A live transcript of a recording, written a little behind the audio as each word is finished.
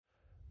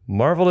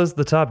Marvel is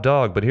the top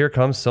dog, but here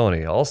comes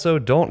Sony. Also,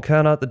 don't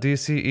count out the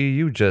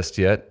DCEU just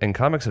yet, and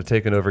comics have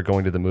taken over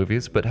going to the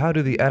movies, but how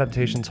do the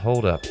adaptations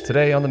hold up?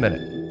 Today on The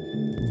Minute.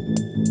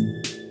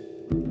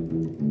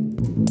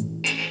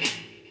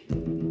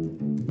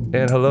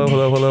 And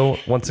hello.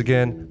 Once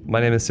again,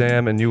 my name is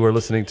Sam, and you are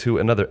listening to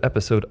another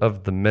episode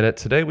of The Minute.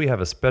 Today we have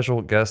a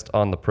special guest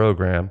on the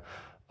program.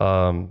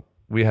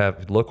 We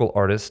have local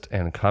artist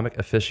and comic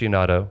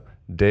aficionado,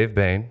 Dave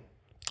Bain.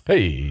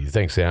 Hey,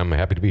 thanks, Sam. I'm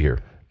happy to be here.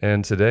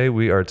 And today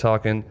we are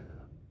talking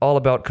all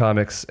about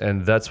comics,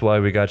 and that's why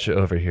we got you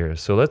over here.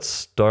 So let's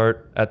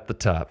start at the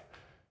top.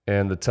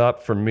 And the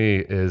top for me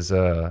is,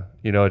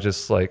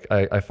 just like,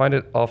 I find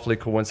it awfully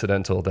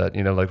coincidental that,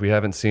 we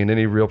haven't seen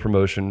any real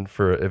promotion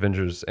for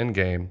Avengers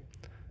Endgame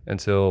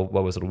until,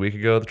 what was it, a week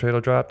ago the trailer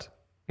dropped?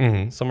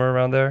 Mm-hmm. Somewhere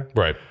around there?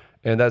 Right.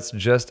 And that's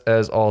just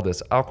as all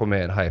this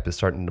Aquaman hype is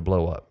starting to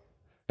blow up.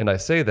 And I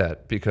say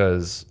that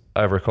because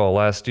I recall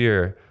last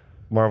year,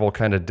 Marvel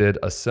kind of did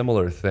a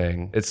similar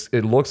thing.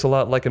 It looks a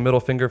lot like a middle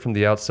finger from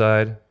the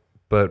outside,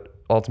 but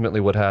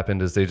ultimately what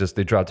happened is they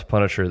dropped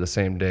Punisher the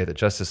same day that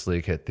Justice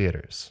League hit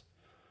theaters.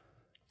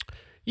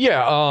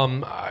 Yeah,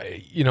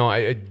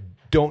 I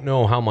don't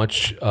know how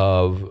much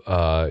of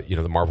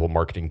the Marvel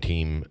marketing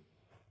team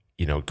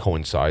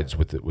coincides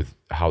with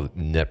how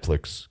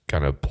Netflix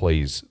kind of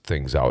plays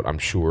things out. I'm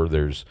sure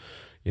there's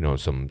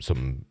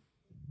some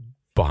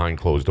behind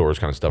closed doors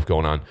kind of stuff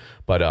going on,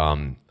 but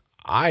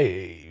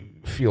I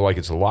feel like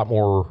it's a lot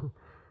more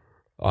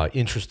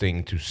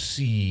interesting to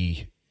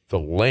see the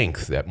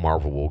length that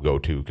Marvel will go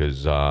to,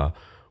 because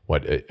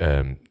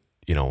Endgame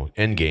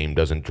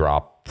doesn't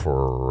drop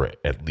for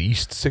at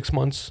least 6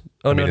 months.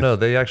 No,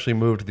 they actually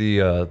moved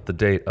the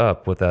date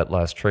up with that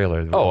last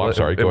trailer. Oh, I'm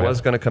sorry. It was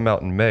going to come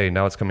out in May.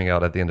 Now it's coming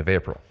out at the end of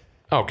April.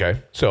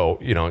 Okay, so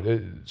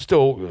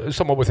still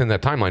somewhat within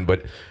that timeline,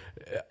 but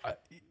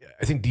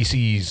I think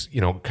DC's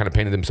kind of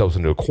painted themselves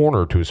into a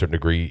corner to a certain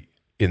degree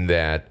in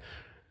that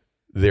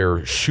they're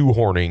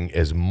shoehorning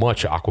as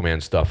much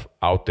Aquaman stuff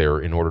out there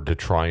in order to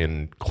try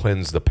and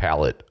cleanse the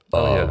palate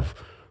of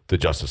the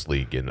Justice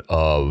League and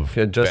of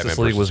Justice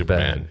Batman League was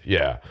Superman.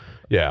 bad.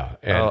 Yeah.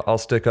 And I'll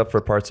stick up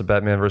for parts of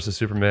Batman versus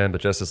Superman,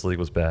 but Justice League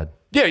was bad.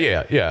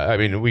 Yeah. I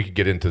mean, we could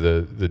get into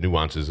the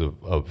nuances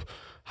of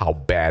how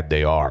bad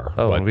they are.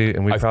 Oh, but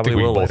and we I probably think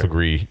we will both later.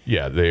 agree.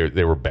 Yeah,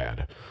 they were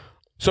bad.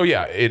 So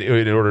yeah,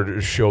 in order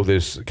to show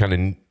this kind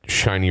of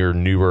shinier,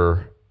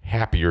 newer,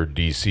 happier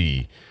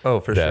DC. Oh,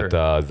 for sure.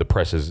 That the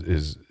press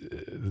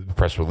the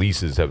press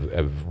releases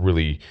have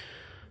really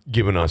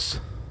given us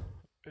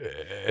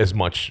as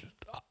much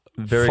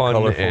Very fun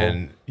colorful.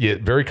 and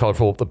very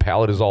colorful. The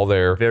palette is all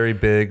there. Very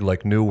big,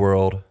 like New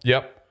World.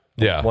 Yep.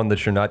 Yeah. One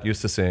that you're not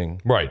used to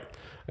seeing. Right.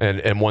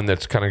 And one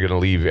that's kind of going to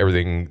leave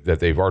everything that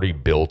they've already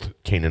built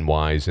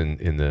canon-wise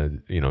in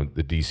the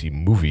the DC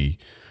movie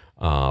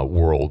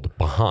world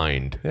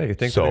behind. Yeah, you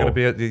think they're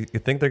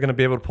going to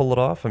be able to pull it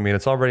off? I mean,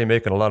 it's already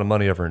making a lot of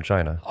money over in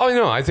China. Oh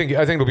no, I think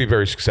it'll be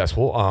very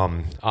successful.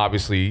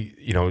 Obviously,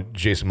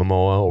 Jason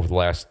Momoa over the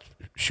last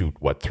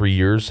 3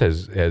 years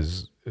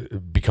has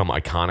become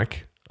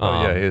iconic.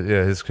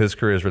 His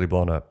career is really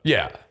blown up.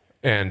 Yeah,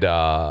 and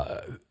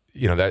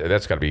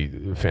that's got to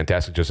be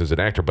fantastic just as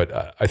an actor.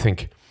 But I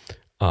think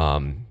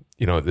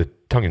the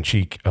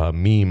tongue-in-cheek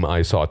meme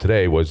I saw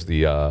today was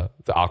the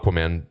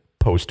Aquaman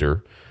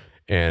poster.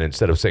 And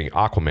instead of saying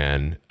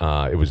Aquaman,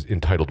 it was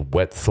entitled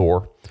Wet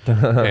Thor.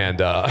 And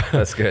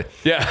that's good.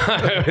 Yeah,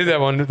 that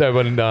one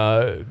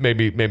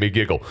made me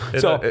giggle.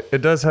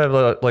 It does have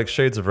like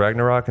shades of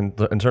Ragnarok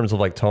in terms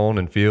of like tone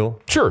and feel.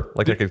 Sure.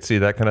 Like I could see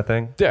that kind of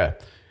thing.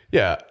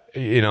 Yeah.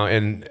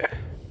 And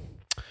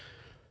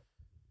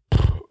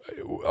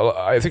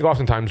I think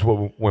oftentimes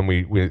when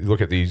we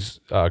look at these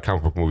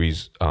comic book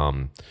movies,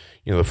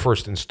 the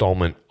first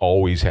installment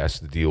always has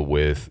to deal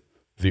with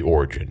the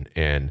origin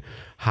and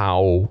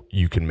how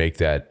you can make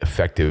that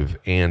effective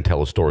and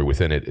tell a story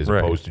within it as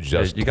opposed to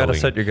just you got to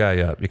set your guy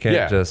up. You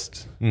can't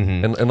just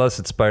unless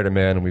it's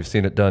Spider-Man, and we've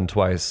seen it done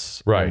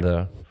twice.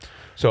 Right.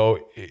 So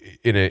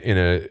in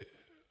a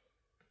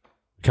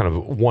kind of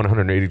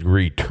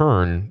 180-degree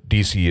turn,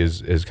 DC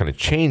has kind of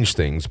changed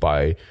things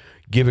by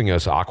giving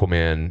us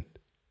Aquaman.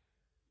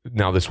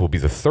 Now this will be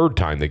the third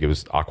time they give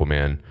us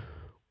Aquaman.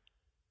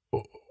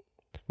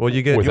 Well,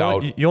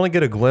 you only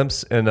get a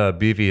glimpse in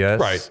BVS,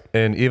 right?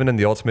 And even in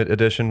the Ultimate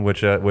Edition,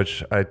 which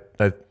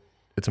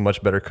it's a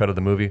much better cut of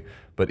the movie.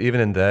 But even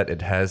in that,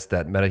 it has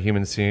that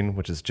metahuman scene,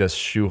 which is just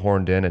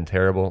shoehorned in and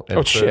terrible.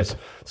 And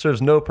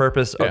serves no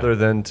purpose other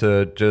than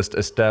to just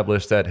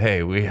establish that,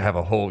 hey, we have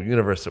a whole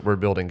universe that we're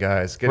building,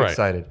 guys. Get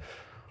excited.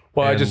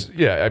 Well,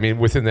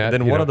 within that,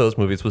 then one of those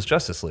movies was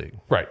Justice League,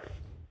 right?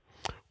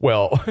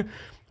 Well,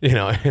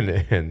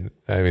 and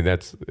I mean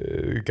that's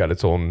got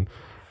its own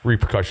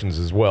repercussions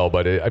as well,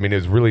 but it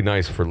was really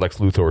nice for Lex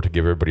Luthor to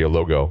give everybody a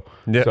logo.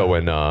 Yeah. So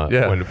when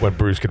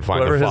Bruce can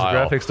find whoever the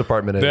file, his graphics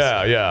department is.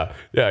 Yeah.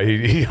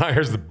 He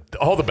hires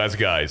all the best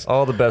guys.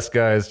 All the best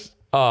guys.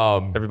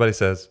 Everybody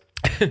says.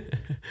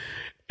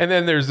 And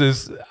then there's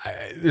this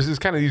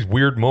kind of these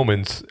weird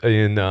moments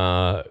in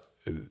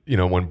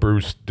when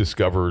Bruce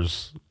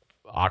discovers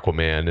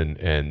Aquaman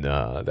and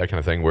that kind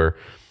of thing, where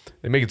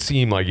they make it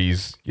seem like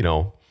he's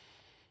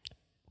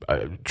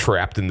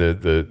trapped in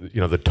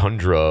the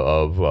tundra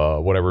of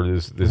whatever it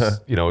is, this kind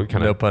No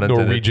of pun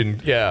intended.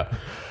 Norwegian,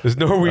 this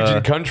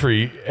Norwegian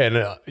country, and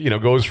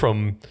goes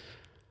from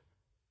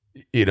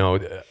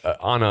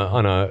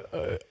on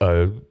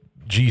a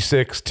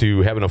G6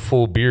 to having a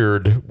full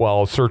beard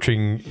while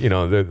searching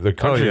the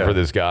country for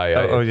this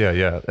guy.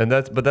 Yeah, and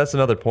that's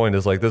another point,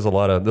 is like there's a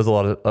lot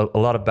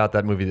about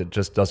that movie that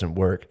just doesn't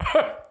work.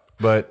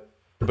 But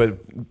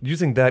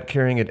using that,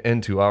 carrying it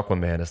into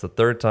Aquaman, it's the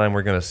third time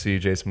we're going to see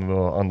Jason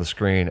Momoa on the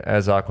screen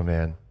as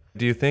Aquaman.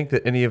 Do you think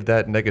that any of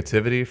that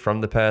negativity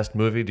from the past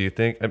movie, do you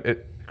think,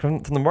 from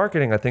the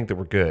marketing, I think that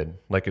we're good.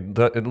 Like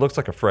it looks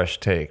like a fresh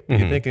take. Do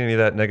you think any of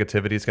that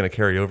negativity is going to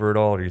carry over at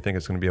all, or do you think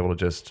it's going to be able to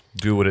just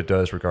do what it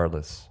does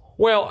regardless?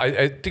 Well,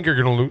 I think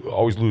you're going to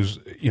always lose,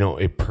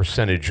 a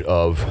percentage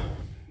of,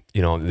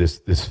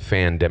 this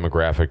fan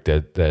demographic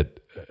that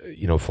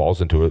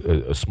falls into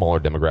a smaller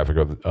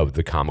demographic of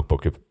the comic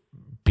book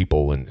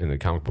people and the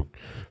comic book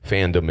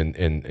fandom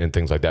and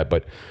things like that.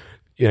 But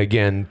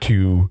again,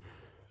 to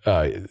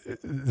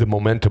the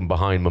momentum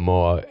behind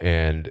Momoa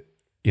and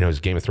his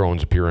Game of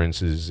Thrones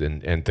appearances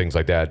and things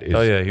like that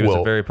is, he was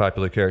a very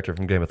popular character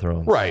from Game of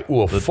Thrones. Right.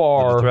 Well, the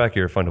Dothraki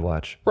are fun to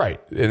watch.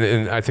 Right.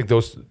 And I think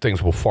those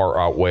things will far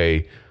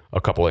outweigh a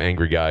couple of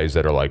angry guys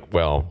that are like,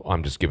 well,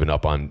 I'm just giving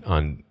up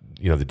on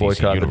the DC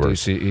Boycott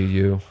universe. The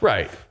DCEU.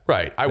 Right.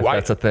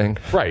 That's a thing.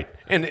 Right.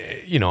 And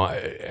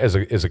as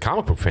a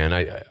comic book fan,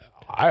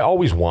 I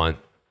always want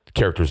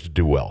characters to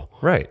do well.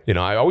 Right.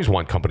 I always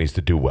want companies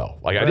to do well.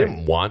 Like I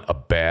didn't want a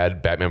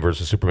bad Batman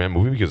versus Superman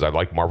movie because I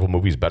like Marvel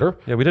movies better.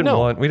 Yeah, we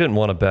didn't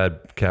want a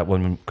bad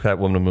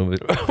Catwoman movie.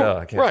 Oh,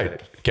 I can't say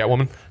it.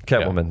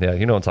 Catwoman. Yeah,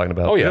 you know what I'm talking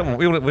about. Oh yeah.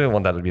 We didn't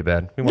want that to be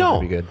bad. We wanted it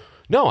to be good.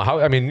 No,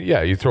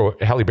 you throw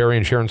Halle Berry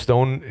and Sharon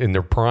Stone in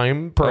their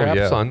prime,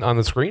 perhaps on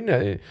the screen.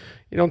 You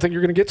don't think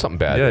you're going to get something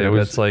bad. Yeah,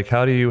 it's like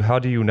how do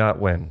you not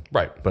win?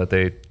 Right. But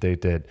they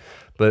did.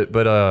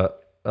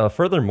 But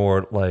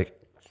furthermore, like,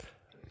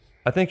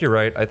 I think you're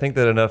right. I think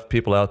that enough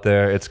people out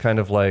there, it's kind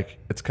of like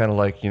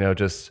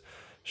just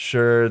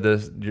sure,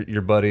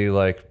 your buddy,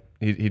 like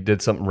he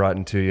did something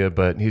rotten to you,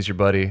 but he's your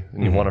buddy,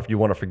 and you want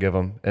to forgive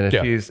him. And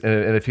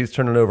if he's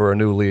turning over a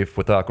new leaf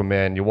with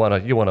Aquaman, you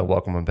want to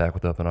welcome him back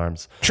with open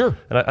arms. Sure.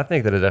 And I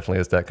think that it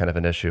definitely is that kind of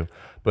an issue.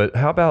 But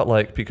how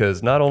about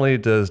because not only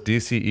does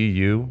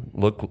DCEU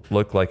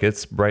look like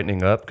it's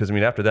brightening up, because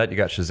after that you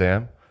got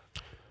Shazam,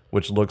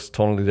 which looks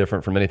totally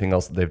different from anything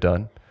else that they've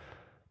done.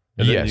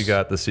 And then you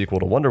got the sequel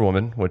to Wonder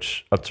Woman,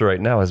 which up to right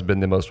now has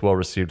been the most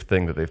well-received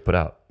thing that they've put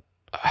out.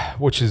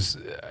 Which is,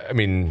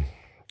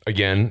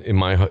 again, in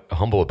my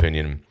humble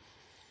opinion,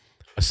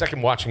 a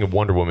second watching of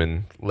Wonder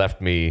Woman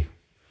left me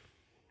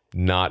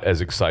not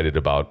as excited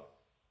about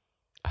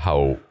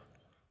how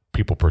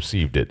people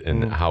perceived it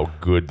and how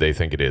good they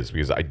think it is,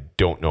 because I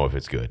don't know if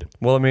it's good.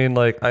 Well,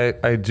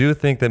 I do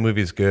think that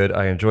movie's good.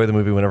 I enjoy the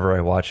movie whenever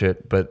I watch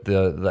it, but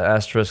the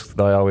asterisk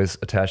that I always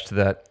attach to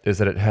that is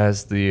that it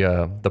has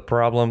the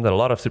problem that a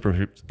lot of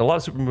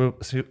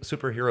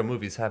superhero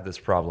movies have. This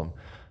problem.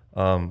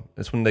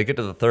 It's when they get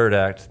to the third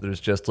act,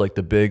 there's just like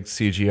the big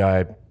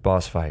CGI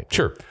boss fight.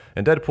 Sure.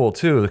 And Deadpool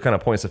 2 kind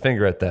of points a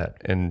finger at that,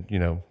 and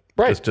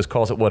just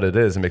calls it what it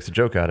is and makes a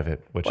joke out of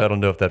it, which I don't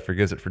know if that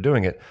forgives it for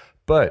doing it,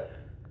 but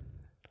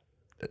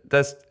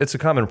it's a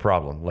common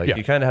problem.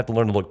 You kind of have to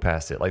learn to look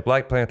past it. Like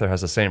Black Panther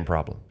has the same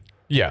problem.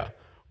 Yeah.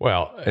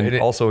 Well, and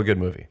also a good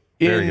movie.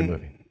 Very good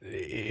movie.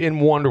 In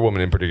Wonder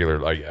Woman in particular,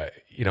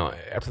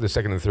 after the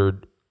second and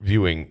third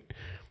viewing,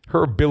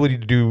 her ability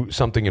to do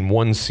something in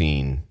one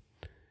scene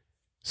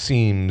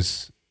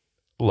seems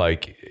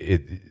like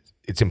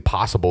it's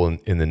impossible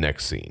in the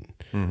next scene.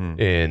 Mm-hmm.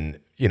 And,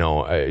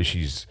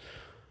 she's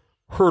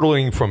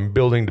hurtling from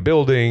building to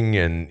building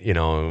and,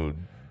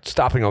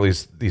 stopping all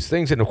these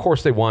things. And of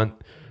course they want,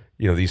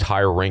 these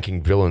higher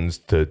ranking villains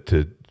to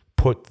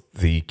put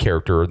the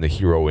character and the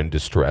hero in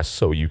distress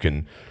so you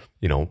can,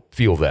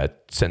 feel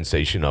that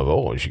sensation of,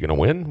 oh, is she going to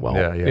win? Well,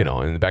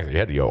 in the back of your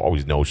head, you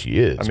always know she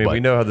is. We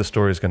know how the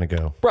story is going to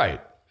go. Right.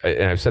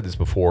 And I've said this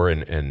before,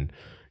 and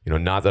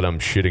not that I'm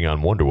shitting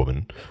on Wonder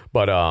Woman,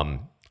 but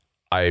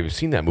I've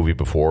seen that movie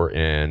before,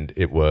 and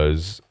it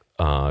was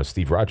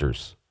Steve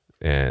Rogers.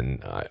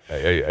 And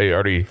I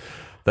already...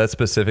 That's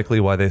specifically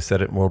why they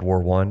said it in World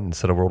War I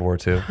instead of World War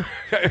II.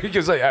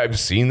 Because I've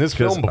seen this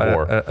film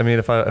before.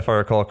 If I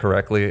recall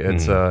correctly,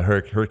 it's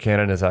her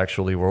canon is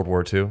actually World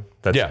War II.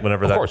 That's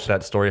whenever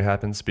that story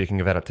happens.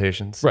 Speaking of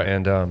adaptations, right?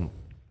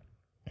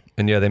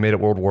 And yeah, they made it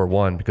World War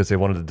I because they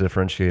wanted to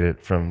differentiate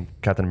it from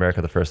Captain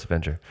America: The First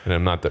Avenger. And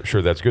I'm not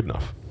sure that's good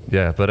enough.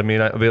 Yeah, but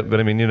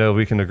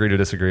we can agree to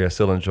disagree. I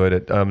still enjoyed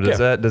it. Does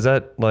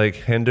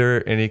that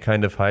hinder any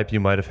kind of hype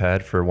you might have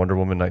had for Wonder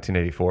Woman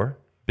 1984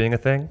 being a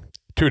thing?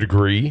 To a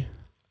degree,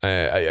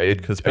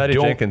 because Patty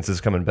Jenkins is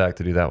coming back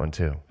to do that one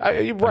too.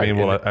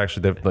 Right.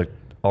 Actually, they've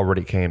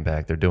already came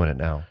back. They're doing it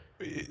now.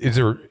 Is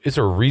there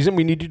a reason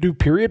we need to do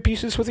period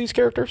pieces with these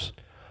characters?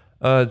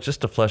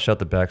 Just to flesh out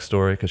the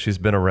backstory, because she's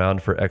been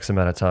around for X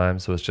amount of time,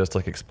 so it's just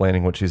like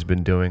explaining what she's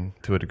been doing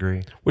to a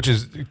degree. Which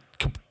is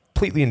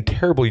completely and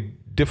terribly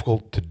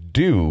difficult to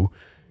do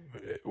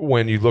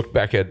when you look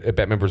back at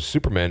Batman vs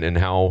Superman and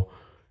how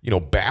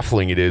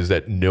baffling it is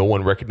that no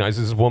one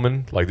recognizes this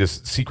woman. Like,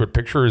 this secret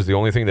picture is the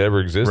only thing that ever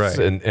exists.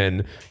 Right.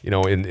 And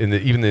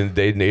even in the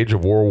day and age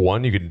of World War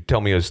I, you could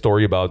tell me a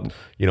story about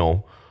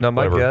Now,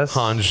 my guess,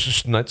 Hans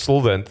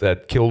Schnitzel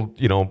that killed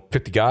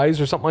 50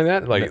 guys or something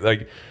like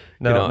that.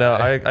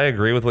 I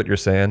agree with what you're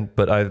saying,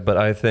 but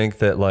I think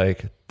that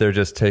like they're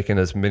just taking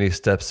as many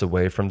steps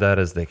away from that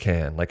as they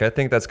can. Like, I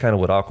think that's kind of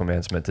what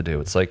Aquaman's meant to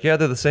do. It's like, yeah,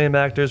 they're the same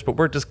actors, but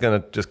we're just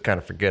gonna kind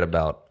of forget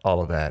about all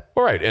of that.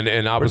 All right,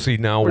 and obviously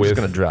now we're with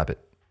just gonna drop it.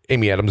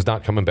 Amy Adams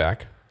not coming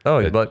back.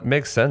 Oh, but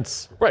makes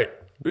sense. Right.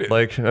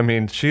 Like, I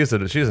mean, she's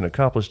an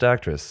accomplished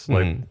actress.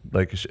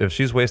 Like if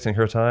she's wasting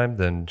her time,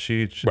 then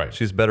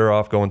she's better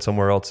off going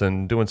somewhere else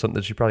and doing something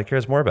that she probably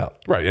cares more about.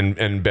 Right,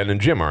 and Ben and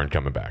Jim aren't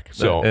coming back.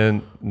 So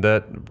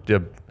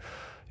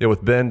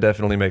with Ben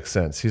definitely makes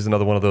sense. He's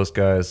another one of those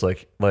guys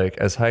like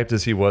as hyped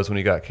as he was when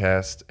he got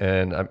cast,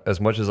 and as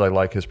much as I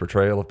like his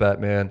portrayal of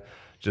Batman,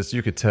 just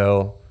you could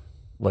tell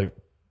like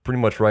pretty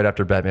much right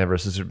after Batman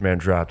versus Superman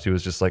dropped, he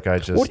was just like, I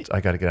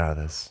got to get out of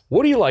this.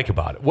 What do you like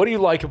about it? What do you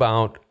like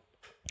about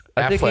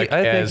I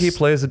think he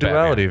plays the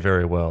duality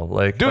very well.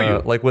 Like, do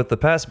you? Like with the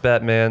past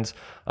Batmans,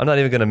 I'm not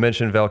even going to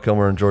mention Val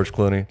Kilmer and George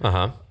Clooney.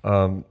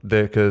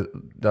 Because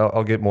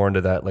I'll get more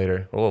into that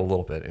later, a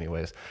little bit,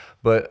 anyways.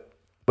 But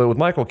with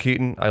Michael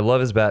Keaton, I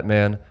love his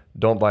Batman.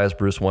 Don't buy his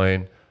Bruce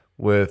Wayne.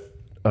 With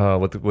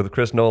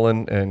Chris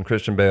Nolan and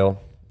Christian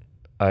Bale,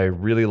 I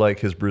really like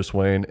his Bruce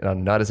Wayne, and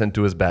I'm not as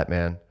into his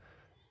Batman.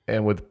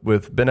 And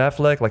with Ben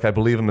Affleck, like I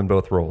believe him in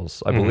both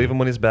roles. I believe him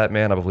when he's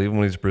Batman. I believe him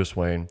when he's Bruce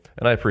Wayne,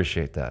 and I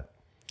appreciate that.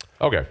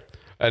 Okay,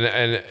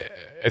 and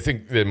I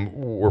think then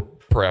we're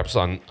perhaps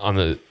on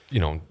the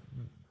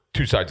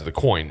two sides of the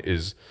coin.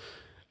 Is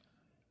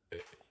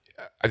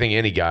I think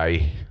any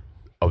guy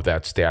of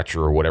that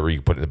stature or whatever, you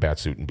can put in the bat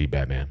suit and be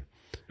Batman.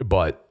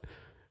 But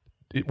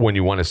when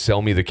you want to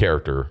sell me the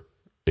character,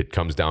 it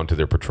comes down to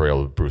their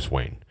portrayal of Bruce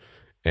Wayne,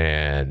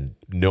 and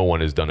no one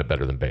has done it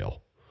better than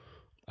Bale.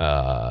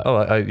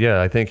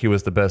 I think he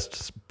was the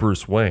best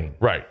Bruce Wayne.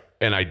 Right,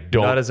 and I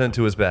don't not as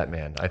into his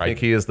Batman. I think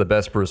he is the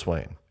best Bruce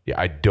Wayne. Yeah,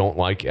 I don't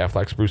like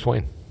Affleck's Bruce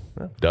Wayne.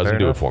 Doesn't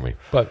do it for me.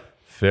 But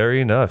fair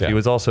enough. Yeah. He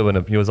was also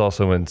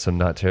in some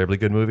not terribly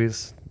good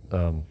movies.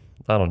 I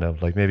don't know,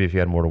 like maybe if he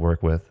had more to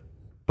work with.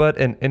 But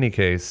in any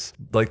case,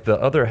 like the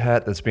other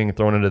hat that's being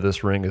thrown into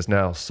this ring is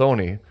now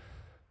Sony,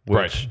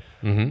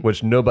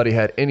 which nobody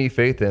had any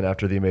faith in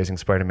after The Amazing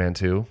Spider-Man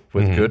 2,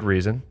 with good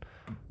reason.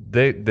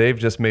 They've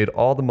just made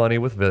all the money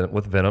with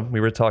Venom. We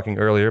were talking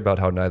earlier about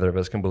how neither of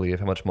us can believe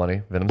how much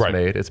money Venom's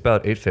made. It's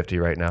about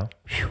 $850 right now.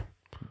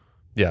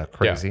 Yeah,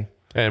 crazy.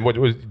 Yeah. And what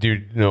was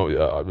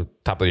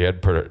top of your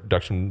head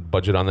production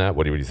budget on that?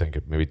 What do you think?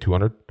 Maybe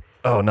 200?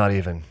 Oh, not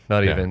even.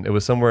 It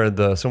was somewhere in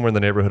the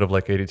neighborhood of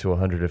like 80 to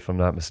 100, if I'm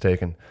not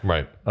mistaken.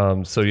 Right.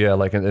 So yeah,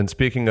 like, and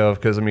speaking of,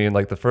 because I mean,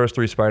 like the first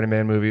 3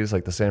 Spider-Man movies,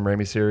 like the Sam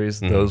Raimi series,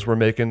 those were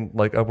making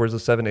like upwards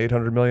of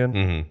 $700-800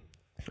 million.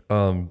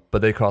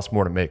 But they cost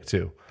more to make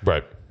too.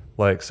 Right.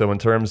 Like, so in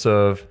terms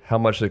of how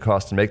much it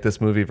costs to make this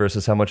movie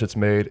versus how much it's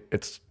made,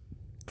 it's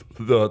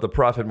the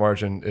profit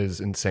margin is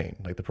insane.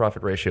 Like the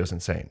profit ratio is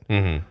insane.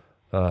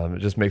 It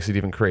just makes it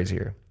even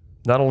crazier.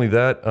 Not only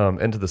that,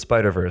 Into the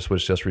Spider-Verse,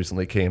 which just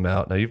recently came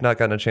out. Now, you've not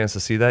gotten a chance to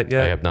see that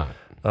yet. I have not.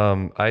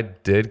 I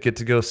did get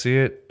to go see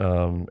it.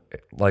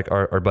 Like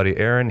our buddy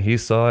Aaron, he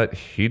saw it.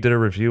 He did a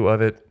review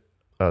of it,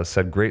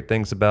 said great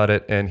things about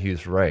it, and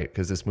he's right,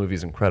 because this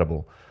movie's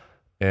incredible.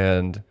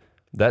 And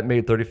that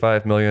made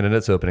 $35 million in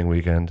its opening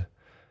weekend.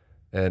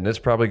 And it's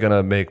probably going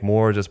to make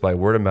more just by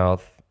word of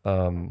mouth.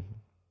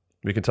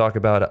 We can talk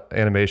about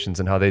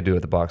animations and how they do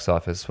at the box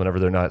office whenever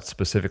they're not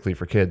specifically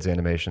for kids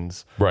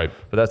animations. Right.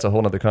 But that's a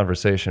whole nother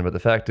conversation. But the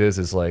fact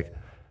is like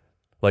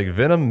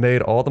Venom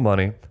made all the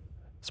money.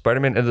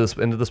 Spider-Man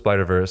Into the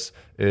Spider-Verse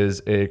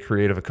is a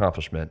creative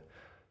accomplishment.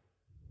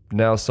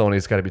 Now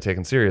Sony's got to be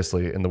taken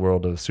seriously in the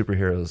world of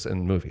superheroes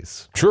and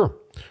movies. Sure.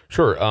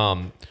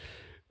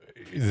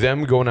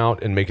 Them going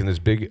out and making this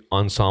big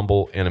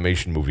ensemble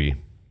animation movie,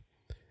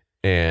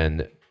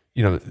 and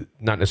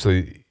not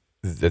necessarily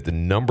that the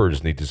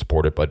numbers need to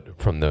support it,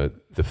 but from the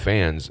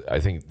fans, I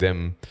think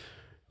them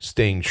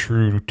staying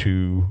true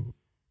to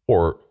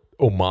or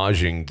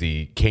homaging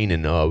the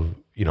canon of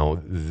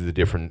the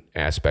different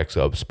aspects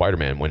of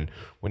Spider-Man.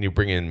 When you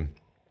bring in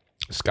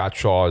Scott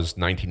Shaw's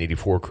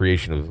 1984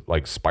 creation of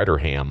like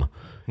Spider-Ham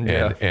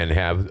and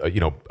have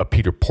a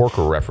Peter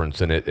Porker reference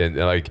in it, and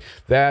like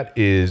that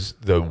is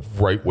the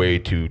right way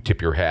to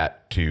tip your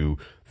hat to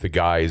the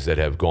guys that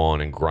have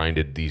gone and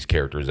grinded these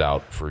characters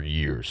out for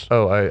years.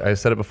 Oh, I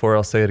said it before,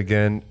 I'll say it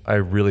again. I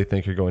really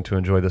think you're going to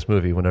enjoy this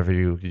movie whenever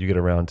you get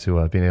around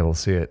to being able to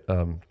see it.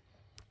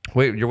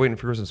 Wait, you're waiting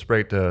for Kristen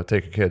Sprague to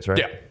take your kids, right?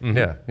 Yeah.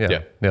 Mm-hmm.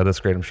 Yeah, that's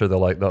great. I'm sure they'll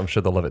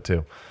love it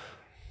too.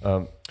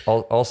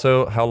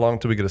 Also, how long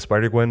till we get a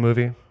Spider-Gwen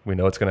movie? We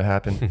know it's going to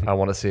happen. I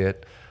want to see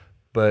it.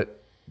 But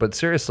but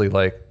seriously,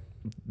 like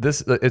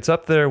this, it's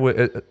up there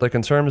with like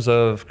in terms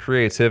of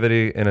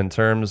creativity and in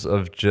terms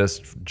of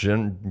just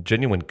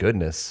genuine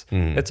goodness.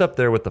 It's up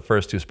there with the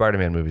first two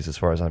Spider-Man movies, as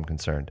far as I'm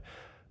concerned.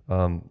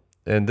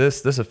 And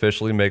this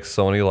officially makes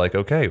Sony like,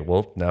 okay,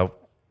 well, now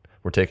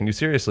we're taking you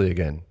seriously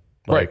again.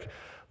 Like, Right.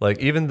 like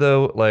even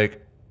though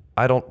like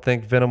I don't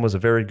think Venom was a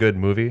very good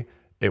movie,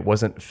 it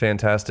wasn't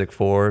Fantastic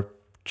Four,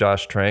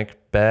 Josh Trank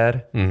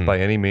bad by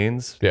any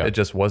means. Yeah. It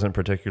just wasn't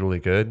particularly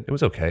good. It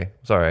was okay. It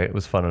was all right. It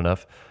was fun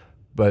enough.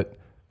 But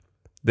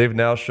they've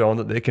now shown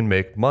that they can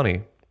make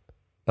money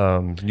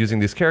using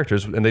these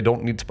characters, and they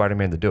don't need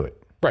Spider-Man to do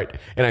it. Right.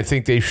 And I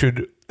think they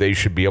should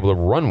be able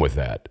to run with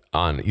that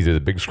on either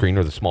the big screen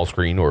or the small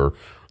screen or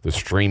the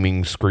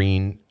streaming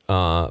screen,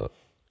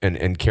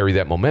 and carry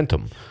that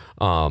momentum.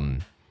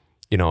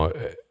 You know,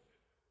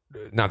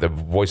 not that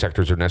voice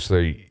actors are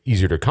necessarily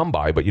easier to come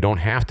by, but you don't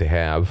have to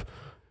have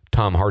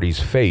Tom Hardy's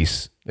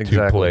face to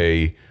Exactly.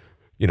 play,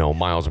 you know,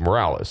 Miles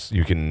Morales.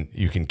 You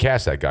can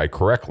cast that guy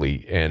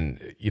correctly and,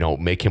 you know,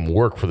 make him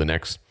work for the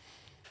next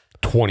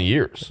 20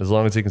 years. As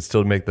long as he can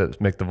still make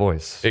the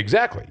voice.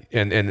 Exactly.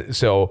 And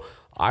so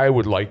I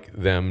would like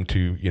them to,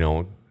 you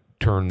know,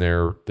 turn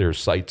their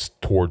sights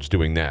towards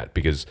doing that,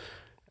 because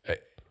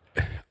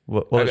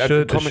Well, I- it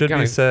should kinda-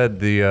 be said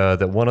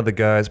that one of the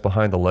guys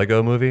behind the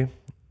Lego movie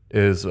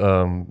is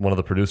one of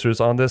the producers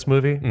on this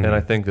movie, and I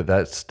think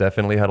that's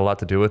definitely had a lot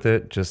to do with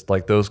it. Just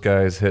like those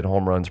guys hit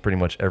home runs pretty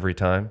much every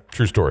time.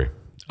 true story.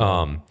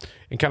 And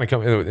kind of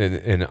come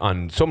and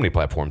on so many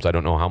platforms. I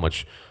don't know how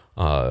much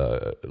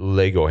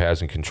Lego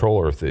has in control,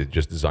 or if they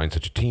just designed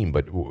such a team,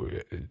 but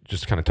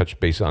just kind of touch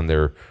base on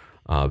their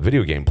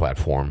video game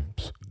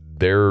platforms.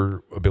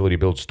 Their ability to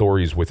build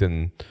stories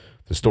within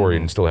the story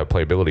and still have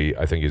playability,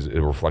 I think, is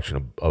a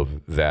reflection of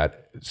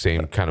that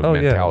same kind of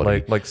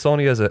mentality. like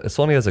Sony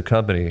as a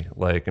company.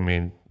 Like, I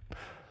mean,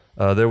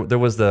 there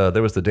was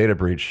the data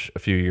breach a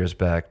few years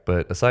back,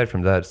 but aside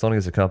from that, Sony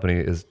as a company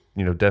is,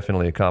 you know,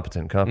 definitely a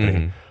competent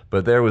company.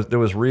 But there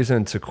was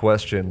reason to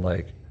question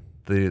like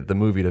the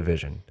movie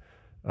division,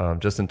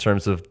 just in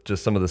terms of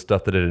just some of the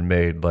stuff that it had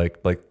made. Like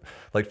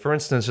for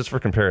instance, just for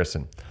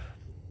comparison,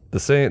 the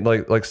same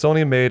like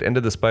Sony made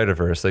Into the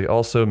Spider-Verse, they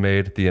also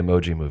made the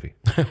Emoji Movie.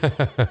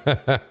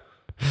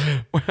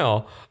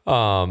 Well,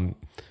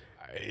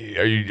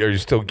 are you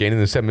still gaining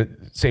the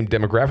same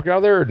demographic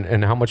out there,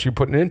 and how much are you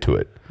putting into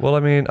it? Well,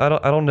 I mean, I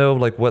don't know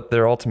like what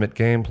their ultimate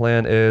game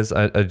plan is.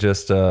 I'm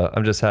just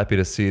happy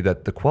to see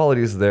that the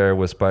quality is there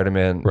with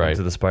Spider-Man Right.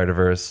 Into the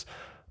Spider-Verse,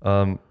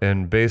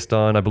 and based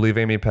on, I believe,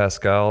 Amy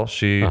Pascal,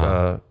 she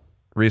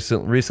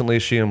recently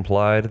she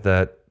implied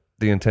that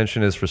the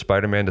intention is for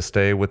Spider-Man to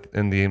stay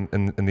within the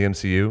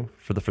MCU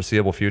for the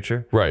foreseeable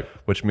future. Right.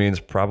 Which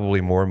means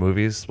probably more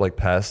movies like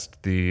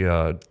past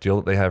the deal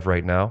that they have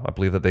right now. I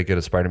believe that they get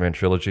a Spider-Man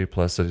trilogy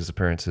plus his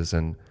appearances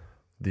in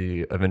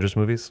the Avengers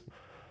movies.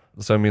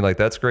 So I mean, like,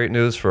 that's great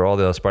news for all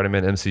the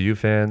Spider-Man MCU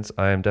fans.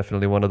 I am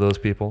definitely one of those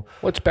people.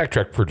 Let's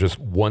backtrack for just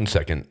 1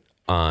 second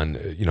on,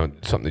 you know,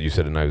 something that you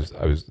said, and I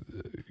was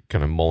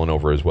kind of mulling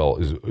over as well,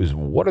 is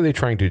what are they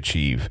trying to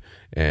achieve,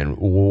 and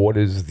what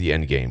is the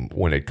end game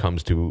when it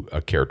comes to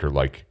a character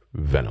like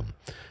Venom?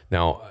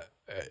 Now,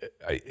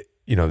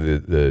 you know,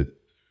 the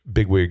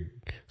bigwig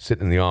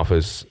sitting in the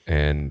office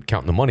and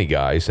counting the money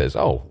guy says,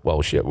 "Oh,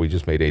 well, shit, we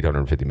just made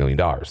 $850 million.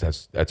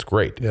 That's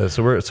great." Yeah,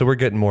 so we're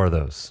getting more of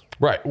those.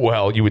 Right.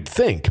 Well, you would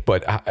think,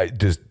 but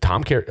does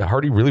Tom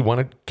Hardy really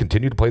want to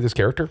continue to play this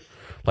character?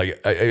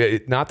 Like,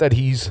 not that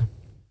he's.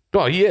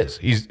 No, he is.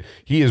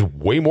 He is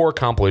way more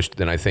accomplished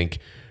than, I think,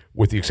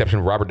 with the exception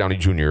of Robert Downey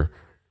Jr.,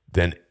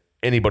 than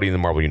anybody in the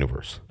Marvel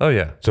universe. Oh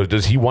yeah. So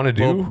does he want to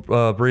do?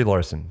 Well, Brie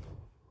Larson,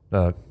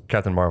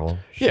 Captain Marvel.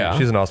 Yeah.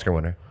 She's an Oscar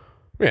winner.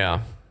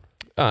 Yeah,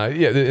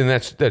 and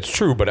that's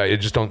true. But I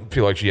just don't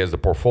feel like she has the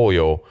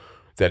portfolio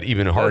that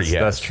even Hardy has.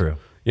 That's true.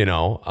 You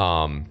know,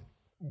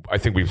 I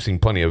think we've seen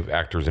plenty of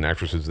actors and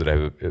actresses that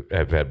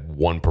have had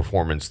one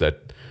performance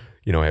that,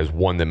 you know, has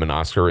won them an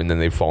Oscar, and then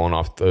they've fallen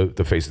off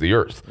the face of the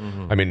earth.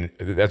 I mean,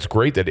 that's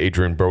great that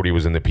Adrian Brody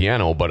was in The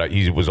Piano, but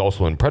he was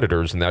also in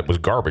Predators, and that was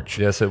garbage.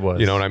 Yes, it was.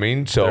 You know what I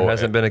mean? So There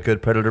hasn't been a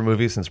good Predator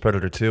movie since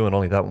Predator 2, and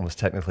only that one was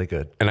technically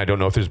good. and I don't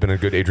know if there's been a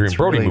good Adrian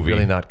Brody really, movie.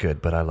 really not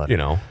good, but I love it. You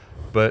know,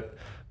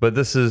 But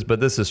this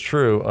is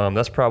true.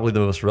 That's probably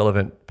the most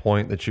relevant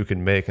point that you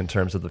can make in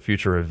terms of the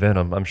future of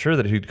Venom. I'm sure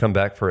that he'd come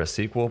back for a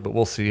sequel, but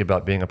we'll see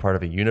about being a part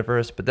of a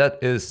universe. But that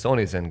is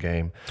Sony's end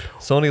game.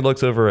 Sony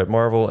looks over at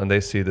Marvel and they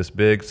see this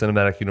big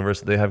cinematic universe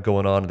that they have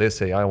going on, and they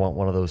say, I want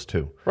one of those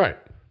too. right?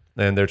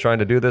 And they're trying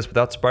to do this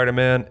without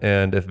Spider-Man.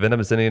 And if Venom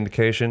is any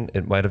indication,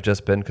 it might have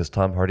just been because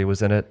Tom Hardy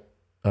was in it.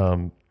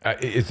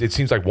 It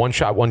seems like one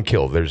shot, one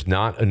kill. There's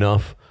not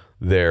enough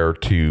there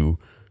to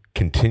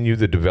continue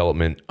the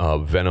development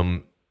of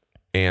Venom,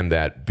 and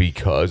that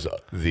because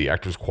the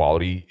actor's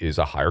quality is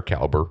a higher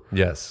caliber.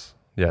 Yes.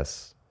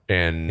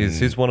 And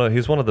He's one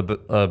of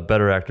the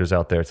better actors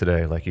out there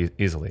today, like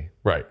easily.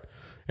 right.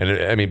 And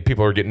I mean,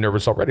 people are getting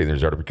nervous already.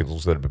 There's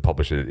articles that have been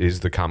published.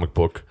 Is the comic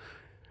book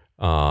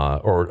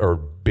or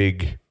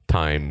big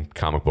time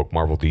comic book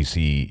Marvel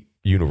DC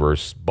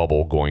universe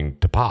bubble going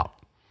to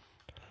pop?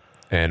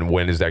 And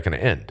when is that going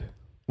to end?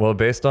 Well,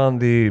 based on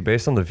the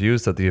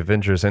views that the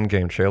Avengers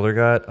Endgame trailer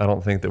got, I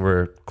don't think that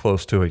we're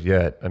close to it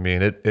yet. I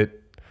mean,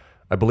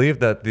 I believe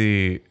that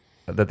the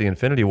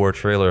Infinity War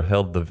trailer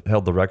held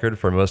the record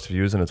for most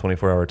views in a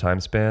 24-hour time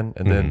span,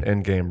 and then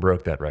Endgame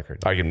broke that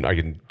record. I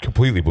can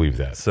completely believe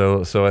that.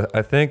 So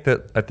I think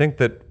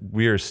that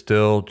we are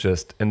still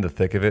just in the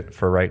thick of it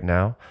for right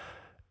now,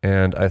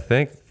 and I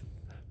think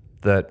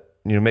that,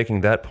 you know,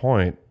 making that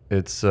point,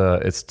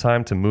 it's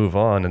time to move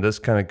on, and this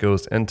kind of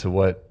goes into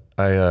what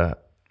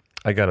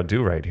I got to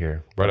do right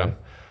here. Right on.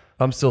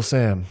 I'm still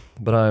Sam,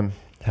 but I'm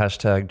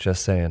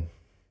 #just saying.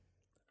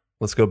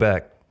 Let's go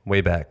back,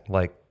 way back,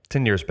 like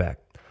 10 years back,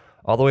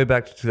 all the way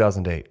back to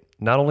 2008.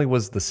 Not only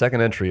was the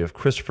second entry of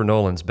Christopher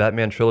Nolan's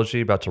Batman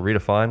trilogy about to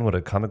redefine what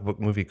a comic book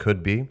movie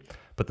could be,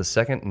 but the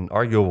second and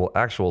arguable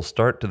actual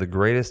start to the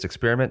greatest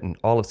experiment in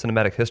all of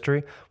cinematic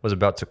history was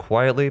about to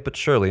quietly but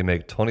surely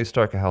make Tony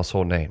Stark a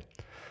household name.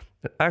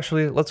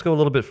 Actually, let's go a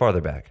little bit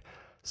farther back.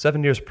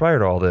 7 years prior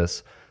to all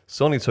this,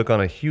 Sony took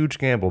on a huge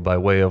gamble by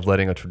way of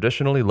letting a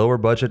traditionally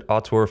lower-budget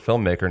auteur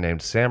filmmaker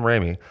named Sam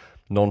Raimi,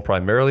 known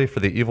primarily for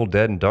the Evil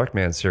Dead and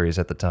Darkman series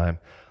at the time,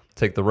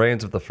 take the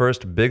reins of the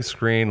first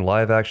big-screen,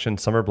 live-action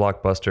summer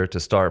blockbuster to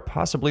star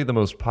possibly the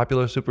most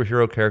popular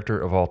superhero character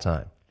of all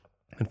time.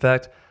 In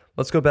fact,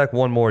 let's go back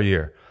one more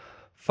year.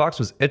 Fox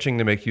was itching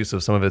to make use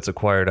of some of its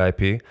acquired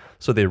IP,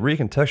 so they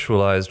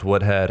recontextualized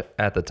what had,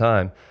 at the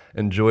time,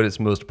 enjoyed its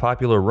most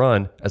popular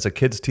run as a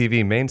kids'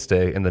 TV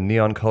mainstay in the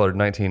neon-colored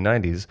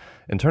 1990s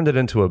and turned it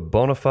into a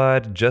bona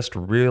fide, just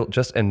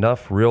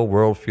enough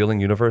real-world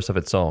feeling universe of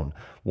its own.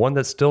 One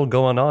that's still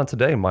going on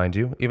today, mind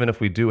you, even if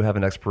we do have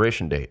an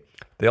expiration date.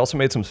 They also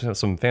made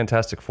some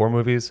Fantastic Four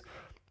movies,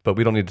 but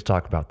we don't need to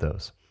talk about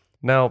those.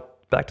 Now,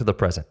 back to the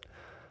present,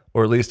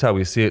 or at least how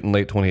we see it in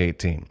late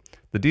 2018.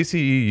 The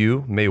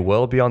DCEU may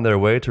well be on their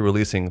way to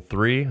releasing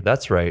three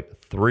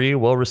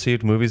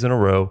well-received movies in a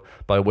row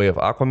by way of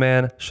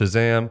Aquaman,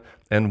 Shazam,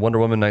 and Wonder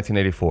Woman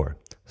 1984.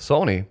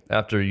 Sony,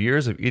 after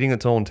years of eating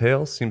its own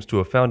tail, seems to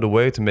have found a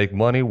way to make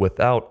money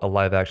without a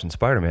live-action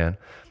Spider-Man,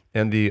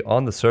 and the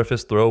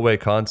on-the-surface throwaway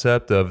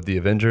concept of the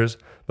Avengers,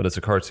 but it's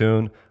a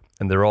cartoon,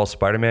 and they're all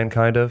Spider-Man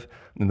kind of,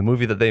 and the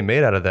movie that they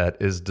made out of that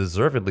is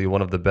deservedly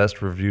one of the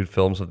best reviewed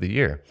films of the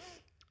year.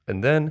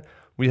 And then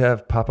we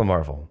have Papa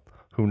Marvel,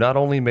 who not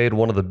only made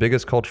one of the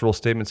biggest cultural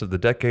statements of the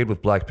decade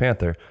with Black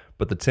Panther,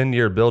 but the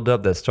 10-year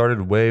build-up that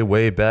started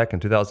way back in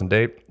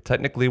 2008,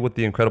 technically with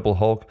The Incredible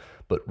Hulk,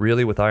 but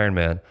really with Iron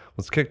Man,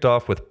 was kicked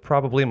off with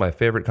probably my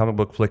favorite comic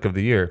book flick of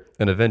the year,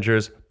 in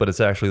Avengers, but it's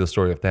actually the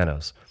story of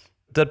Thanos.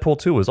 Deadpool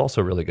 2 was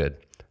also really good.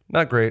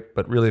 Not great,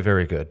 but really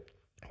very good.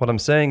 What I'm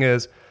saying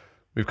is,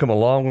 we've come a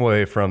long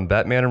way from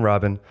Batman and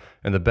Robin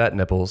and the Bat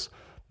Nipples,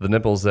 the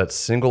nipples that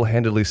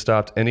single-handedly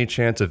stopped any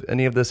chance of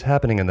any of this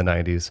happening in the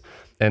 90s.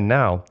 And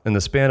now, in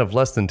the span of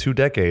less than 2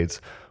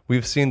 decades,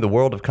 we've seen the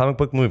world of comic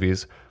book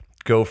movies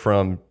go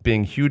from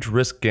being huge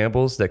risk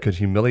gambles that could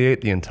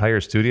humiliate the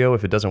entire studio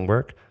if it doesn't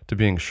work, to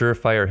being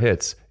surefire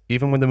hits,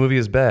 even when the movie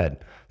is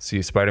bad.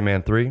 See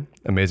Spider-Man 3,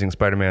 Amazing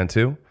Spider-Man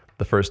 2,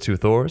 the first 2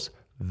 Thors,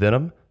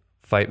 Venom,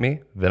 Fight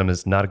Me, Venom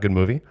is not a good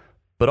movie,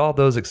 but all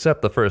those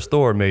except the first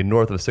Thor made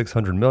north of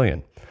 $600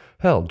 million.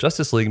 Hell,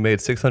 Justice League made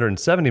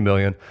 $670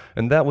 million,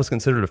 and that was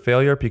considered a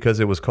failure because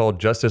it was called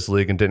Justice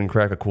League and didn't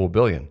crack a cool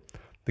billion.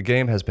 The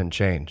game has been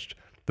changed.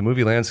 The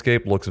movie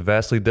landscape looks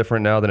vastly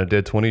different now than it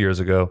did 20 years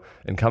ago,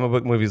 and comic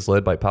book movies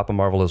led by Papa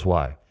Marvel is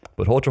why.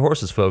 But hold your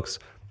horses, folks.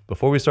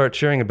 Before we start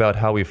cheering about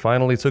how we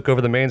finally took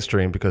over the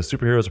mainstream because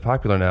superheroes are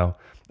popular now,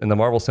 and the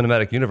Marvel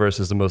Cinematic Universe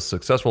is the most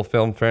successful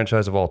film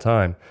franchise of all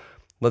time,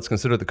 let's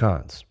consider the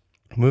cons.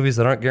 Movies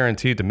that aren't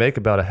guaranteed to make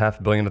about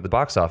 $500 million at the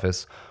box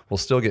office will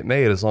still get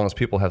made as long as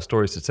people have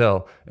stories to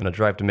tell and a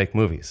drive to make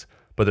movies.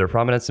 But their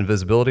prominence and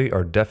visibility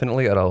are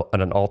definitely at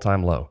an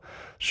all-time low.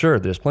 Sure,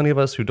 there's plenty of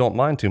us who don't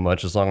mind too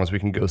much as long as we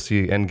can go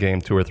see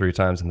Endgame 2 or 3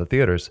 times in the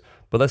theaters,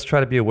 but let's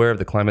try to be aware of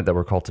the climate that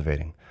we're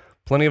cultivating.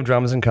 Plenty of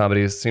dramas and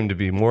comedies seem to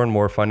be more and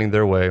more finding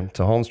their way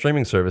to home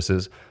streaming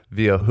services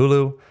via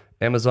Hulu,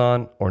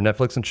 Amazon, or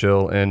Netflix and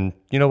chill, and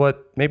you know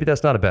what? Maybe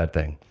that's not a bad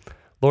thing.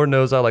 Lord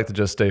knows I like to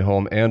just stay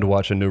home and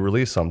watch a new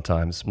release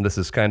sometimes. This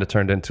has kind of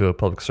turned into a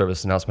public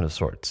service announcement of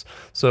sorts.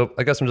 So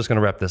I guess I'm just going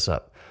to wrap this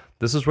up.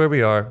 This is where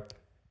we are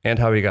and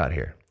how we got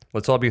here.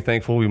 Let's all be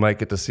thankful we might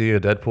get to see a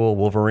Deadpool,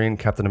 Wolverine,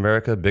 Captain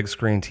America big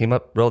screen team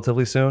up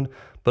relatively soon,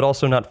 but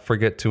also not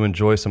forget to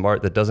enjoy some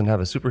art that doesn't have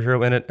a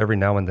superhero in it every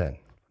now and then.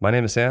 My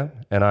name is Sam,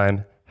 and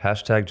I'm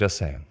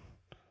 #JustSam.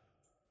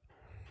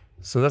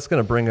 So that's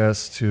going to bring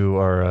us to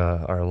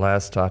our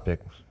last topic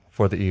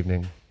for the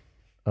evening.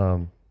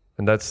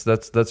 And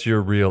that's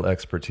your real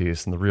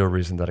expertise and the real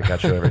reason that I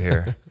got you over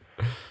here.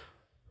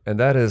 And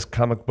that is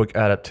comic book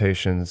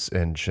adaptations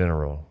in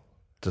general.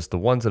 Just the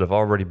ones that have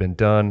already been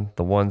done,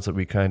 the ones that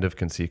we kind of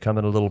can see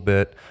coming a little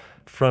bit.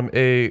 From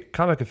a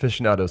comic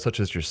aficionado such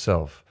as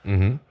yourself,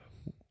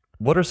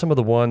 what are some of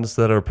the ones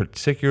that are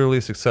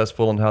particularly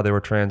successful in how they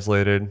were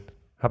translated?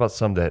 How about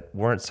some that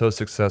weren't so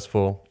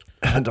successful?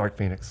 Dark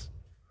Phoenix.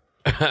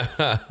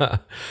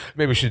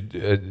 Maybe we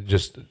should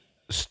just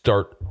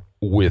start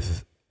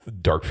with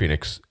Dark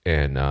Phoenix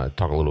and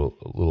talk a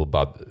little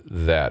about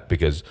that,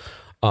 because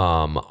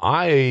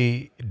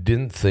I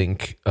didn't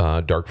think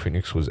Dark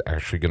Phoenix was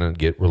actually going to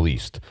get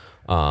released.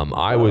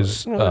 I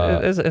was.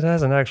 It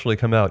hasn't actually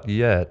come out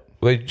yet.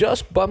 They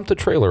just bumped the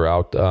trailer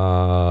out.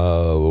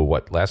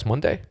 Last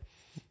Monday?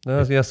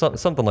 Yeah,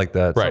 something like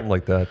that. Right. Something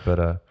like that.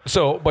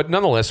 But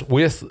nonetheless,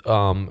 with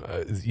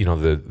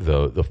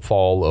the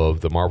fall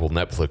of the Marvel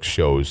Netflix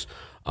shows,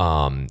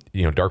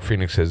 Dark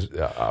Phoenix has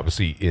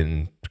obviously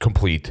in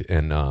complete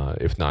and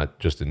if not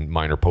just in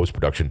minor post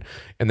production,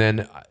 and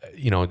then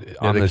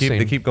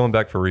they keep going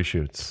back for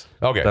reshoots.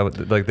 Okay,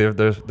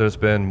 there's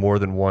been more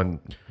than one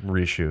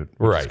reshoot,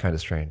 which is kind of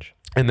strange.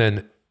 And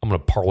then I'm going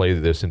to parlay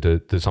this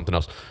into something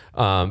else.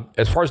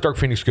 As far as Dark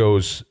Phoenix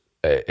goes,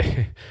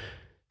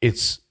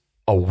 it's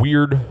a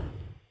weird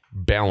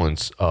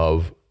balance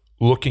of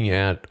looking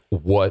at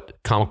what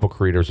comic book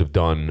creators have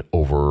done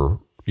over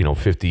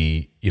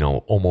 50,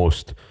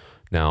 almost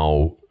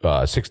now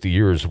 60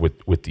 years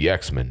with the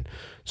X-Men.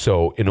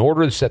 So in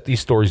order to set these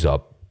stories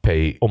up,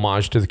 pay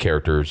homage to the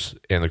characters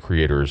and the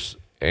creators,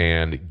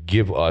 and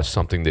give us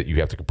something that you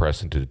have to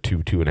compress into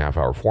 2.5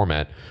 hour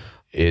format,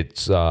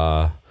 it's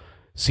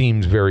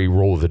seems very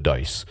roll of the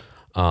dice.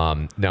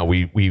 Now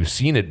we've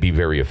seen it be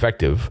very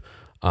effective.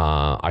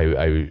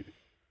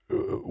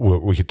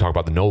 We could talk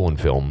about the Nolan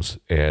films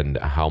and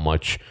how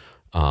much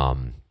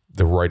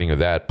the writing of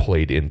that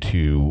played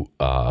into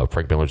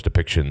Frank Miller's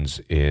depictions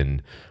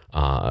in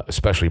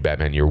especially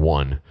Batman Year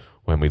One,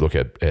 when we look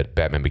at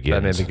Batman Begins.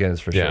 Batman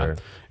Begins for sure.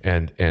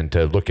 And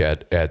to look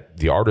at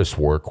the artist's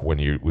work when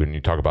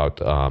you talk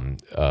about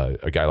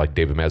a guy like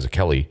David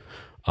Mazzucchelli.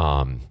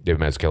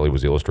 David Mazzucchelli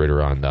was the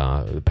illustrator on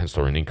the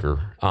penciler and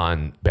inker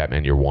on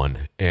Batman Year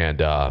One,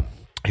 and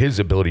his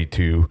ability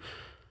to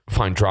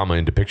find drama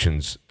in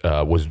depictions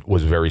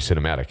was very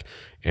cinematic.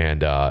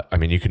 And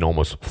you can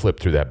almost flip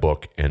through that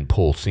book and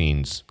pull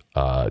scenes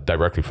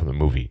directly from the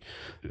movie,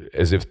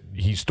 as if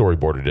he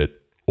storyboarded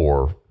it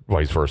or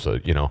vice versa.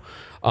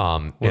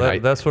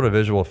 That sort of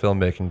visual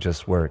filmmaking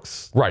just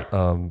works, right?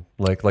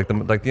 Like the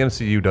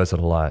MCU does it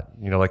a lot.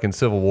 Like in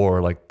Civil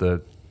War, like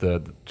the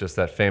just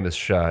that famous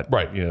shot,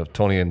 right?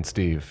 Tony and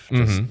Steve.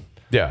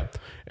 Yeah.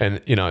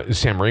 And,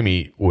 Sam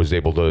Raimi was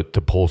able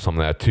to pull some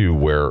of that too,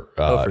 where,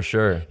 for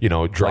sure,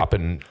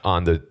 dropping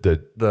on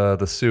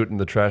the suit and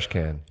the trash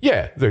can.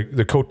 Yeah.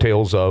 The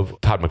coattails of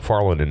Todd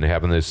McFarlane and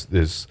having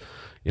this,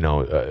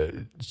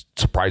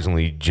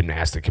 surprisingly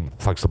gymnastic and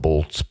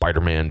flexible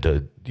Spider-Man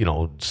to,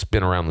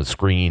 spin around the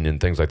screen and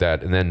things like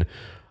that. And then,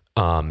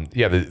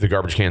 the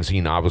garbage can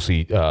scene,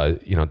 obviously,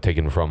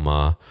 taken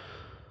from,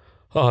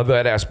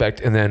 that aspect,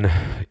 and then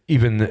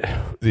even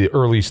the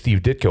early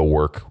Steve Ditko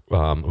work,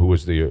 who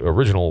was the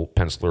original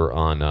penciler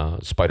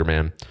on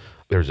Spider-Man.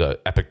 There's an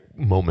epic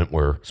moment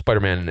where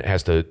Spider-Man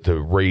has to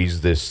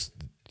raise this,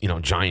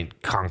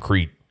 giant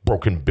concrete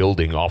broken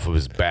building off of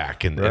his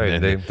back, and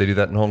they do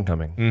that in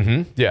Homecoming.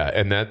 Mm-hmm, yeah,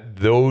 and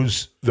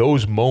those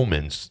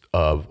moments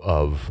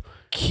of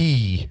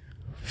key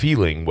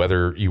feeling,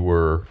 whether you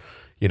were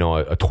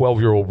a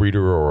 12-year-old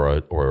reader or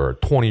a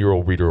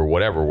 20-year-old reader or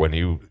whatever, when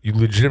you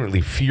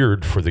legitimately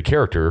feared for the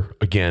character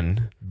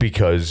again,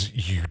 because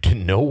you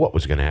didn't know what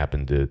was going to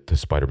happen to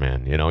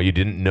Spider-Man. You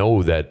didn't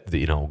know that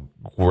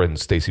Gwen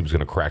Stacy was going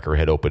to crack her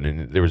head open,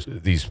 and there was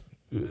these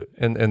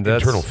and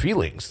internal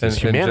feelings, this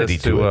humanity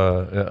and to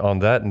it. On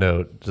that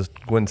note, just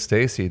Gwen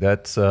Stacy.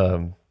 That's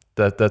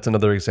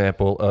another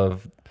example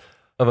of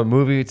a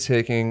movie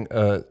taking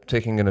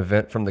an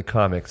event from the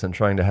comics and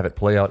trying to have it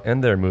play out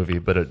in their movie,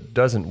 but it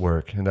doesn't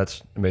work, and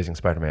that's Amazing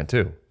Spider-Man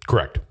 2.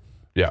 Correct.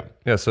 Yeah.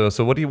 Yeah. So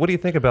what do you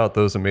think about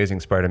those Amazing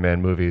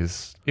Spider-Man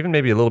movies? Even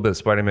maybe a little bit of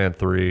Spider-Man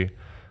 3.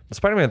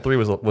 Spider-Man 3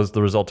 was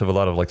the result of a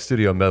lot of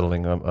studio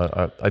meddling.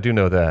 I do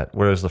know that.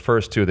 Whereas the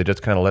first two, they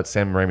just kind of let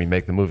Sam Raimi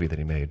make the movie that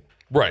he made.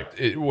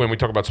 Right. When we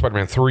talk about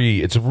Spider-Man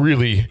 3, it's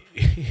really,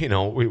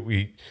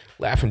 we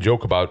laugh and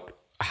joke about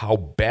how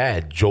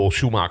bad Joel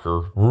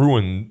Schumacher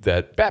ruined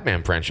that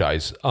Batman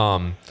franchise.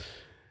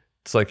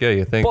 It's like,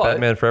 you think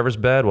Batman Forever's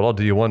bad? Well, I'll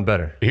do you one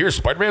better. Here's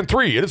Spider-Man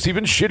 3, and it's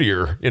even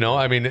shittier.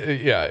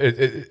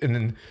 And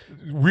then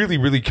really,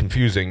 really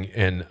confusing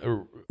and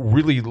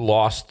really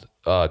lost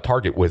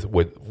target with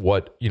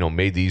what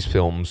made these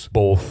films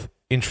both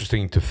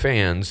interesting to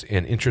fans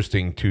and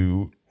interesting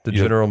to the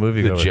general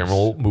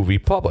movie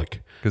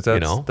public. Because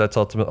that's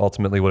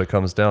ultimately what it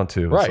comes down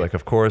to. It's like,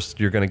 of course,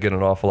 you're going to get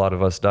an awful lot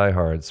of us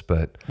diehards,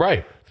 but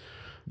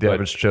the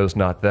average Joe's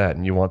not that,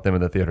 and you want them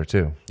in the theater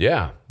too.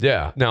 Yeah,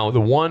 yeah. Now,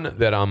 the one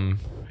that I'm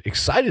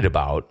excited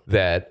about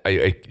that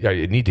I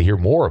need to hear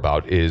more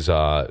about is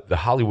the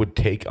Hollywood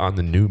take on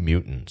the New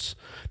Mutants.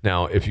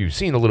 Now, if you've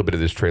seen a little bit of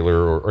this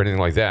trailer or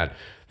anything like that,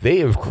 they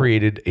have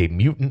created a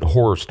mutant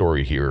horror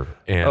story here.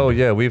 And Oh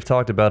yeah, we've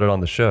talked about it on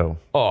the show.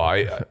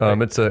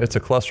 It's a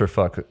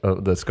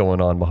clusterfuck that's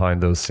going on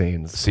behind those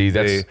scenes. See,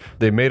 that's-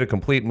 they made a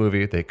complete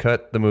movie. They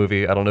cut the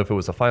movie. I don't know if it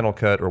was a final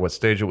cut or what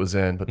stage it was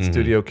in, but the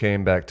studio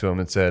came back to them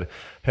and said,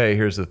 "Hey,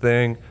 here's the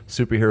thing: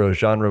 superhero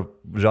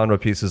genre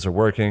pieces are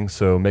working,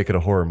 so make it a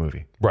horror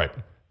movie." right.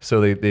 So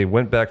they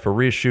went back for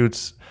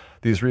reshoots.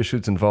 These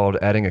reshoots involved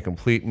adding a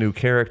complete new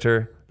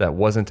character that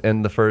wasn't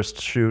in the first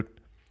shoot,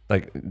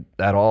 like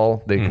at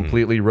all. They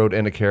completely wrote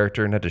in a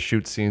character and had to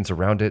shoot scenes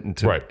around it and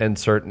to Right.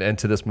 insert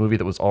into this movie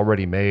that was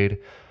already made.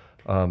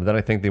 Then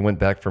I think they went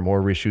back for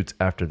more reshoots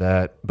after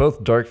that.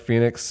 Both Dark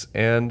Phoenix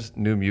and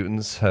New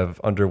Mutants have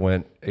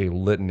underwent a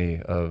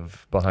litany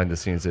of behind the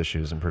scenes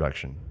issues in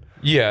production.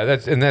 Yeah,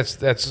 that's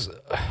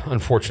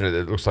unfortunate.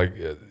 It looks like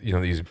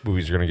these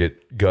movies are going to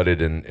get gutted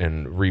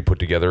and re-put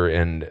together.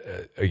 And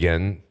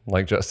again,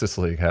 Like Justice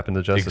League happened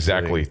to Justice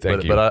Exactly, League.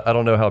 thank you. But I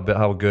don't know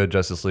how good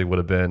Justice League would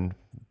have been.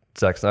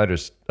 Zack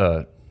Snyder's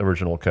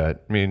original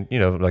cut. I mean,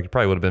 like it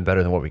probably would have been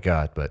better than what we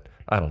got, but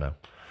I don't know.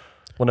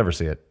 We'll never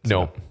see it.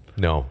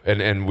 no,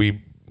 and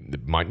we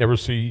might never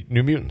see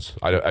New Mutants.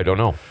 I don't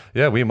know.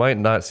 Yeah, we might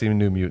not see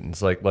New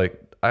Mutants. Like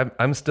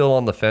I'm still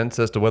on the fence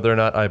as to whether or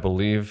not I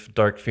believe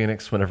Dark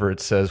Phoenix whenever it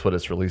says what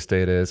its release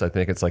date is. I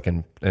think it's like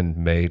in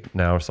May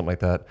now or something like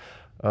that.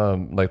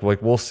 Like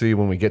we'll see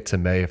when we get to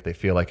May if they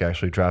feel like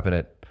actually dropping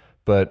it.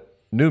 But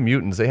New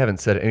Mutants, they haven't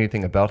said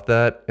anything about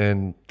that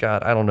in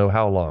God, I don't know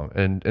how long.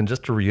 And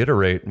just to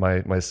reiterate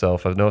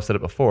myself, I know I've said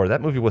it before,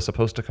 that movie was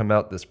supposed to come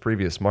out this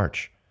previous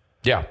March.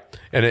 Yeah,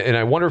 and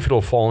I wonder if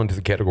it'll fall into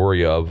the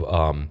category of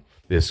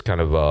this kind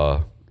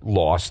of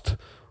lost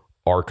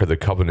Ark of the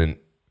Covenant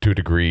to a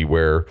degree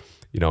where,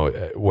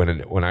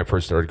 when I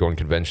first started going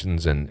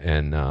conventions and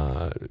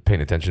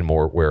paying attention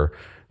more, where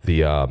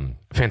the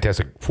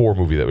Fantastic Four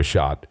movie that was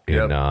shot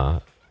in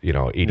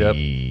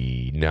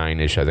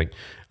 89-ish, I think.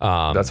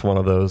 That's one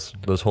of those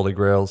holy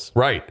grails.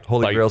 Right.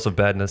 Holy grails of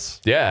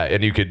badness. Yeah,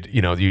 and you could,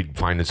 you'd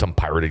find some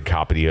pirated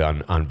copy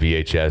on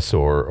VHS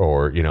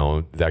or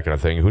that kind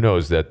of thing. Who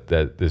knows that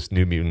this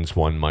New Mutants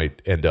one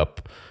might end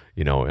up,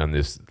 on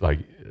this like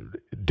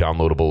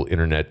downloadable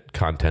internet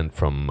content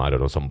from, I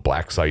don't know, some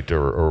black site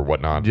or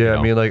whatnot. Yeah,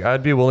 I mean, like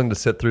I'd be willing to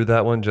sit through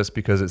that one just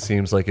because it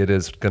seems like it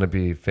is going to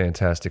be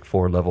Fantastic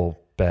Four level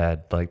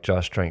bad, like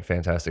Josh Trank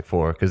Fantastic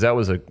Four, because that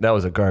was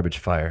a garbage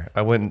fire.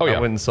 I went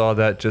and saw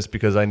that just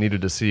because I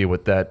needed to see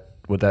what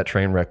that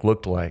train wreck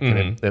looked like,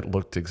 and it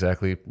looked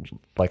exactly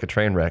like a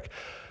train wreck.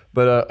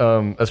 But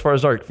as far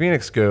as Dark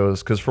Phoenix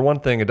goes, because for one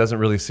thing, it doesn't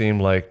really seem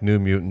like New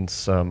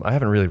Mutants. I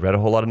haven't really read a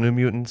whole lot of New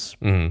Mutants,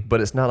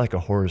 but it's not like a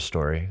horror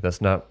story.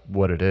 That's not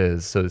what it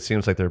is. So it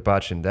seems like they're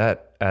botching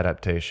that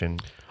adaptation.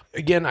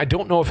 Again, I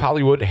don't know if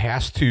Hollywood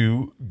has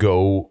to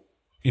go,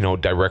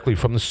 directly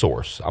from the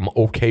source. I'm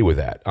okay with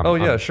that.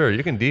 Sure,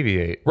 you can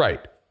deviate. Right.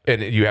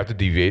 And you have to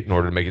deviate in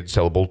order to make it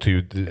sellable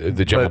to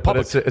the general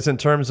public. But it's in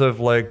terms of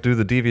like, do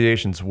the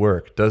deviations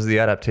work? Does the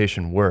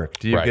adaptation work?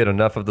 Do you Right. get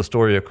enough of the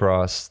story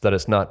across that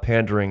it's not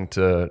pandering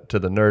to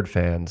the nerd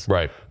fans,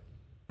 Right.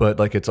 but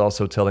like it's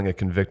also telling a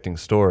convicting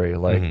story?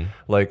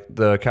 Like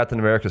the Captain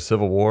America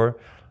Civil War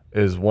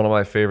is one of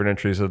my favorite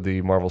entries of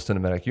the Marvel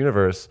Cinematic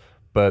Universe,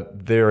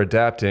 but they're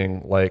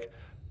adapting like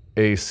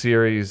a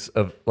series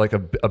of like a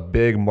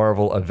big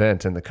Marvel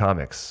event in the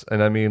comics.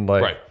 And I mean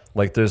like Right.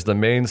 like there's the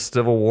main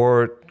Civil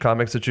War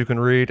comics that you can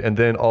read, and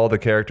then all the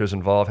characters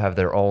involved have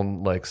their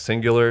own like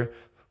singular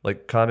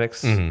like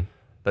comics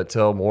that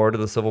tell more to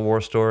the Civil War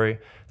story.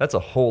 That's a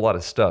whole lot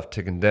of stuff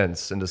to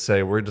condense and to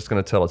say we're just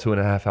going to tell a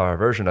 2.5-hour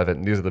version of it,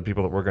 and these are the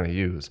people that we're going to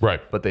use. Right.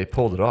 But they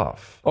pulled it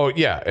off. Oh,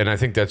 yeah. And I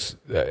think that's,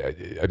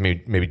 I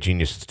mean, maybe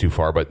genius is too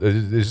far, but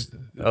there's,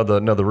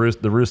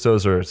 The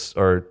Russos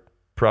are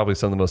probably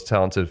some of the most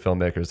talented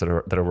filmmakers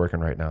that are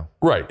working right now.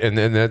 right. And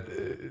then that,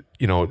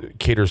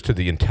 caters to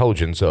the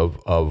intelligence of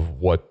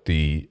what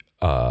the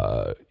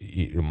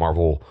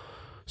Marvel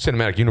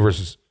Cinematic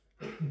Universe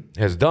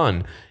has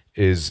done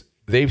is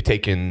they've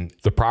taken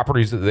the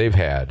properties that they've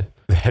had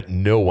that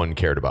no one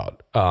cared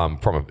about,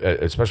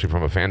 especially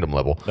from a fandom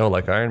level. No,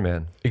 like Iron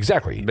Man.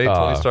 Exactly. Made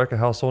Tony Stark a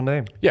household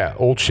name. Yeah,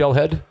 old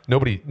Shellhead.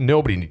 Nobody,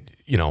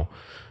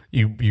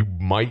 you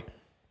might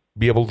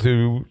be able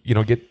to,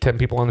 get 10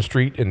 people on the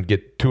street and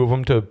get 2 of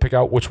them to pick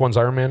out which one's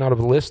Iron Man out of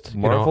the list.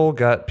 Marvel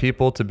got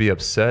people to be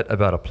upset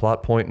about a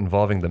plot point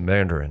involving the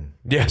Mandarin.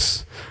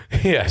 Yes,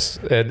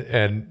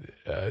 and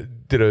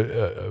did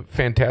a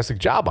fantastic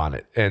job on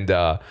it. And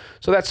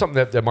so that's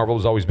something that Marvel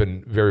has always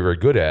been very, very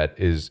good at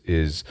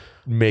is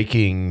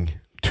making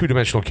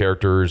 2-dimensional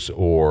characters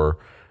or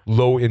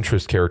low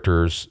interest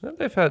characters.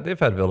 They've had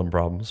villain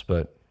problems,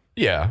 but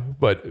Yeah,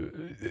 but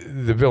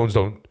the villains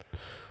don't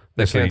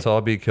they can't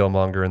all be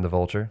Killmonger and the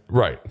Vulture,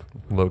 right,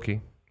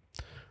 Loki,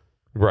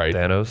 right.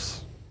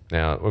 Thanos.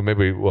 Now, well,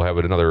 maybe we'll have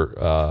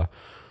another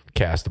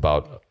cast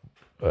about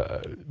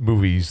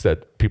movies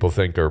that people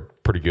think are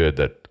pretty good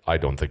that I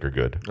don't think are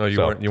good. Oh, you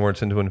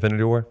weren't into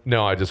Infinity War?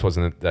 No, I just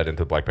wasn't that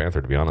into Black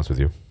Panther, to be honest with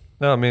you.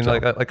 No, I mean, I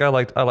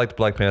liked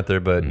Black Panther,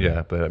 but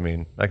yeah, but I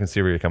mean, I can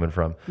see where you're coming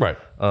from. Right.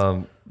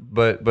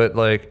 But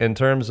like in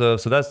terms of,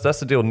 so that's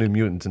the deal with New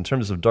Mutants. In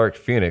terms of Dark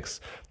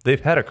Phoenix,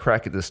 they've had a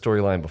crack at this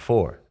storyline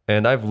before,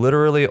 and I've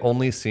literally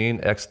only seen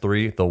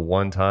X3 the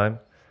one time,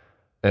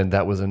 and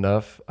that was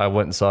enough. I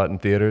went and saw it in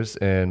theaters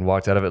and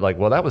walked out of it like,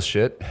 well, that was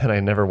shit, and I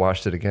never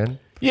watched it again.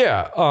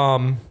 Yeah.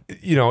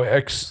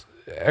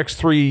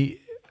 X3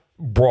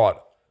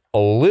 brought a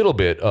little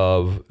bit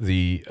of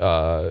the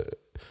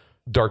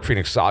Dark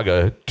Phoenix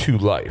saga to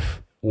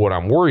life. What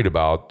I'm worried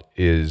about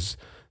is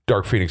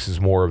Dark Phoenix is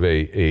more of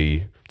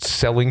a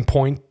selling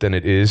point than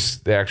it is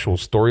the actual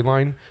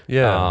storyline.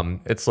 Yeah,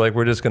 it's like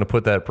we're just going to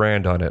put that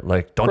brand on it.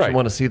 Like, don't you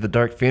want to see the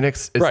Dark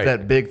Phoenix? It's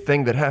that big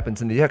thing that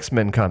happens in the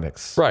X-Men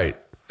comics. Right.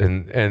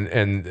 And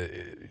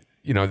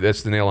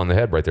that's the nail on the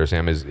head right there,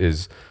 Sam,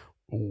 is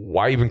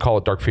why even call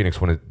it Dark Phoenix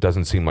when it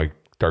doesn't seem like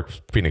Dark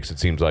Phoenix? It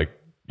seems like,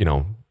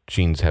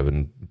 Jean's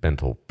having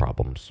mental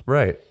problems.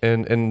 Right.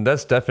 And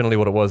that's definitely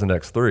what it was in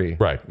X3.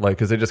 Right. Like,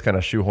 because they just kind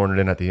of shoehorned it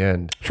in at the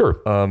end.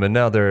 Sure. And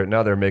now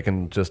they're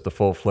making just the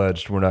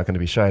full-fledged, we're not going to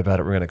be shy about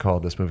it, we're going to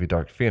call this movie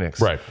Dark Phoenix.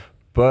 Right.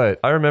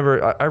 But I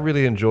remember I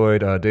really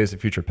enjoyed Days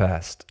of Future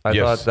Past. I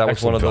thought that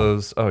was one of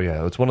those,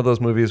 it's one of those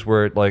movies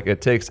where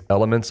it takes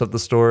elements of the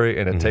story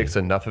and it takes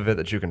enough of it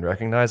that you can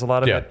recognize a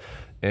lot of it.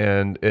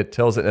 And it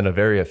tells it in a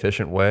very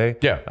efficient way.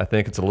 Yeah. I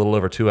think it's a little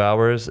over 2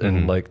 hours,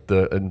 and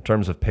in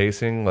terms of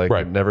pacing,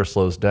 it never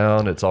slows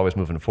down. It's always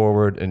moving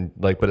forward, and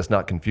but it's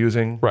not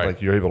confusing. Right.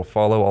 Like, you're able to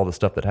follow all the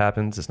stuff that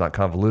happens. It's not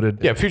convoluted.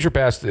 Yeah, Future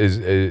Past is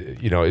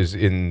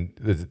in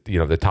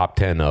the top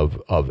 10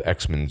 of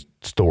X-Men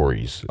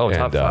stories. Oh,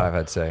 top 5,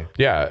 I'd say.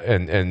 Yeah,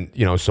 and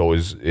so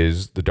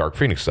is the Dark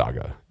Phoenix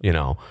saga.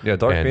 Yeah,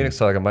 Dark Phoenix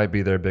saga might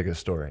be their biggest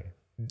story.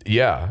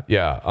 Yeah.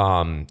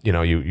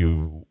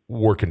 You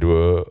work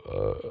into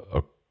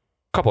a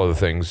couple other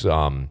things,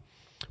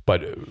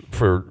 but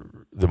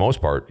for the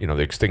most part, the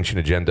Extinction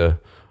Agenda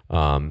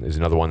is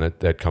another one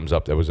that comes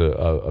up. That was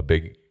a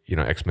big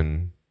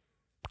X-Men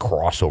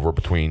crossover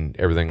between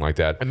everything like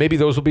that, and maybe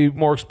those will be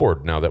more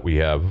explored now that we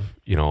have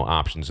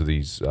options of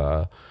these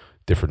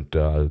different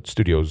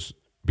studios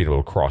being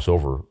able to cross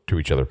over to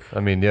each other.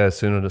 I mean, yeah,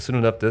 soon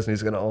enough,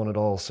 Disney's going to own it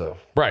all. So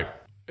right.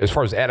 As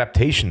far as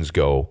adaptations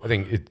go, I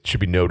think it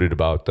should be noted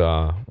about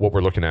what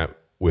we're looking at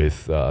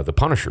with The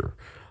Punisher.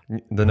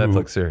 The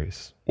Netflix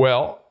series.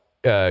 Well,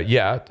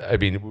 yeah, I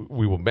mean,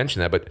 we will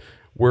mention that, but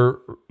we're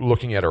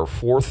looking at our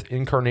 4th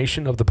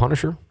incarnation of The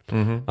Punisher.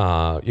 Mm-hmm.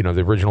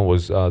 The original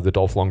was the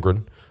Dolph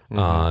Lundgren.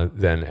 Mm-hmm.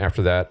 Then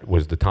after that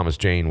was the Thomas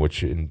Jane,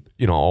 which in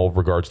all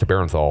regards to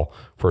Barenthal,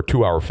 for a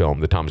 2-hour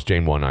film, the Thomas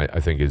Jane one I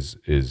think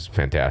is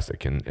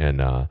fantastic and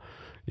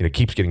it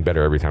keeps getting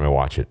better every time I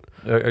watch it.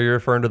 Are you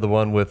referring to the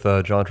one with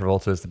John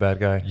Travolta as the bad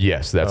guy?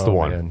 Yes, that's the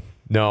one. Man.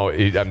 No,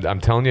 I'm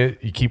telling you,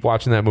 you keep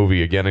watching that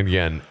movie again and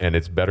again, and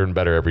it's better and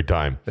better every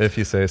time. If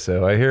you say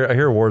so. I hear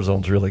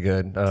Warzone's really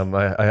good.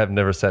 I have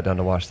never sat down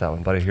to watch that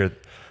one, but I hear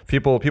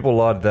people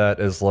laud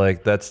that as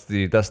like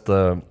it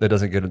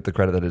doesn't get the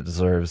credit that it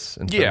deserves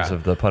in terms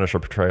of the Punisher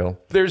portrayal.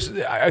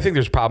 I think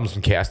there's problems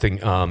in casting.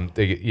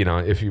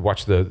 If you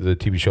watch the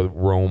TV show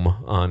Rome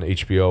on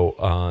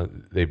HBO,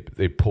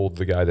 they pulled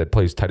the guy that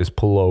plays Titus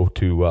Pullo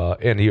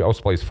and he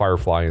also plays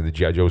Firefly in the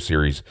G.I. Joe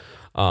series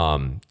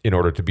in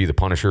order to be the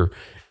Punisher,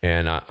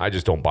 and I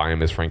just don't buy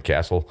him as Frank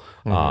Castle.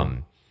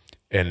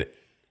 And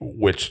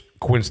which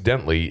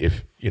coincidentally,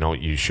 if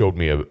you showed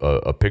me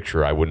a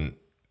picture, I wouldn't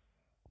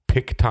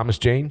pick Thomas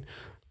Jane,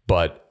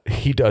 but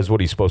he does what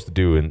he's supposed to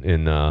do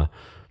in the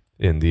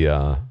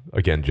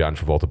again John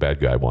Travolta bad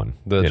guy one.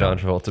 The John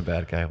Travolta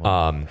bad guy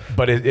one.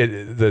 But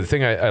the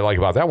thing I like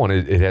about that one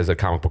is it has a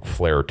comic book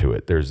flair to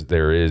it. It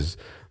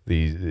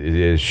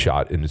is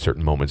shot in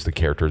certain moments. The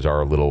characters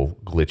are a little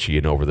glitchy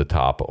and over the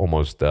top,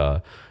 almost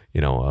a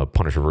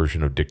Punisher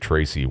version of Dick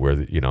Tracy, where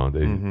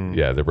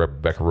the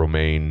Rebecca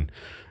Romaine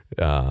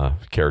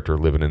character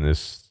living in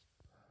this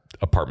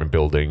apartment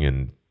building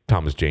and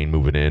Thomas Jane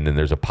moving in, and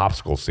there's a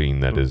popsicle scene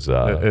that is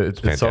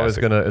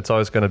fantastic. It's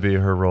always gonna be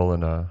her role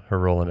in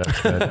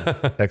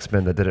X-Men.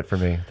 X-Men that did it for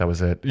me. That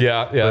was it.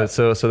 Yeah. But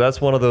so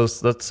that's one of those.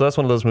 That's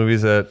one of those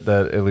movies that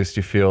at least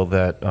you feel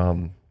that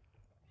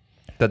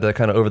that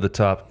kind of over the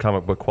top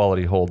comic book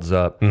quality holds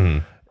up.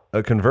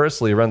 Mm-hmm.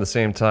 Conversely, around the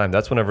same time,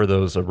 that's whenever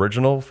those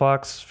original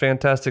Fox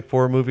Fantastic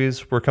Four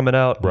movies were coming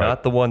out,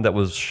 not the one that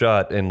was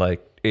shot in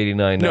like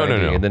 89, 90,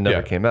 and then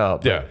never came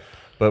out.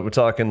 But we're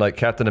talking like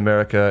Captain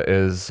America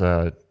is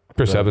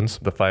Chris Evans,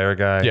 the fire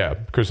guy. Yeah,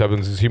 Chris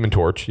Evans is Human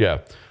Torch. Yeah,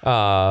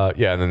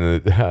 and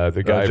then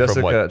the guy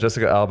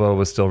Jessica Alba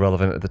was still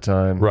relevant at the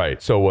time.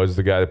 Right. So was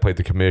the guy that played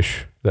the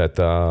commish that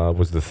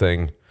was the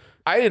Thing.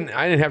 I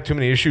didn't have too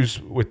many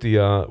issues with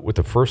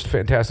the first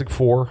Fantastic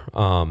Four.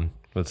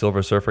 But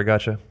Silver Surfer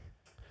gotcha.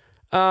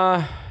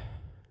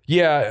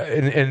 Yeah,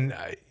 and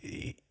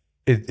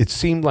it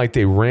seemed like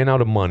they ran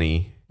out of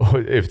money,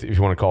 if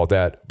you want to call it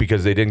that,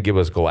 because they didn't give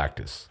us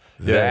Galactus.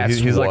 Yeah,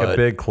 he's like a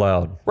big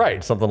cloud,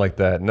 right? Something like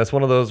that, and that's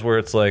one of those where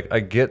it's like, I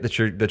get that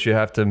you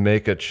have to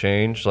make a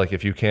change. Like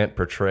if you can't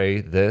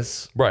portray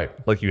this, right?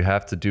 Like you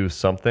have to do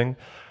something,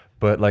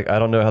 But like, I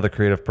don't know how the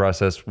creative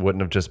process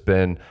wouldn't have just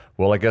been,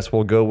 well, I guess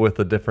we'll go with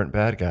a different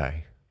bad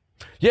guy.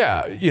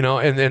 Yeah,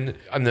 and then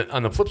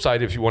on the flip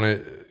side, if you want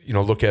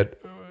to, look at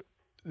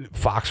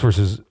Fox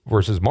versus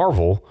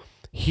Marvel,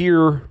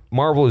 here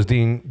Marvel is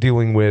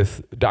dealing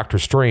with Doctor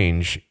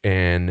Strange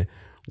and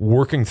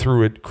working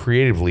through it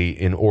creatively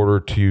in order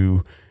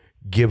to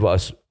give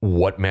us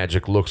what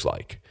magic looks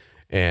like,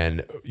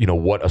 and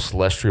what a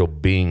celestial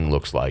being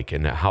looks like,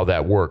 and how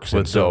that works. With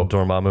and so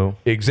Dormammu.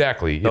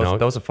 exactly, That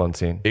was a fun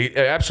scene.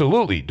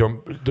 Absolutely,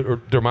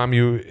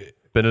 Dormammu.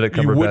 Benedict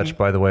Cumberbatch,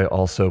 by the way,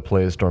 also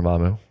plays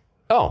Dormammu.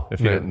 Oh, If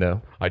you didn't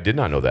know. I did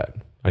not know that.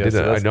 I Yeah, did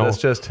so not. I know. that's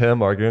just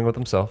him arguing with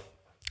himself.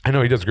 I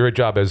know he does a great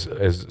job as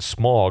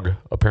Smaug,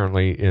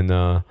 apparently, in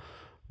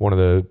one of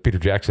the Peter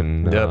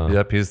Jackson.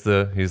 Yep. He's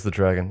the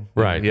dragon.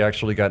 Right. He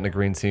actually got in a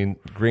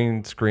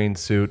green screen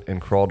suit and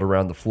crawled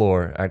around the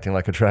floor, acting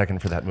like a dragon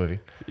for that movie.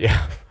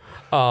 Yeah.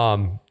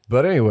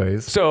 But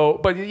anyways,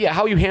 But yeah,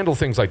 how you handle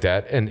things like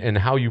that and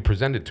how you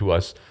present it to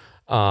us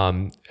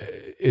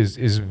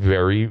is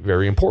very,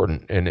 very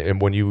important.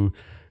 And when you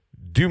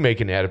do make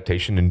an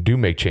adaptation and do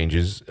make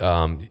changes,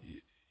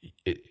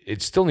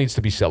 it still needs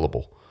to be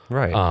sellable.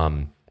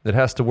 right. It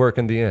has to work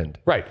in the end.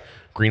 Right.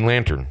 Green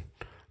Lantern.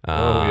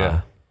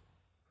 Yeah.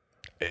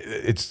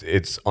 It's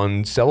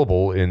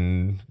unsellable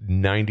in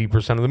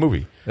 90% of the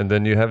movie. And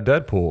then you have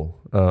Deadpool,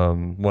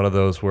 one of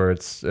those where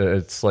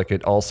it's like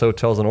it also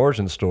tells an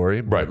origin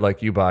story, but Right.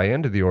 like you buy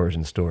into the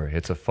origin story.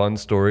 It's a fun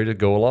story to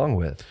go along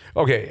with.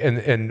 Okay,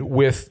 and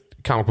with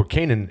comic book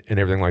canon and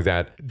everything like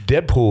that,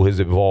 Deadpool has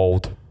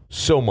evolved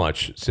so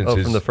much since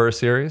From the first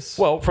series?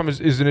 from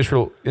his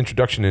initial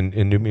introduction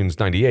in New Mutants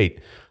 '98,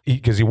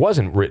 because he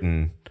wasn't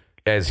written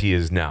as he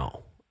is now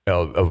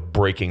of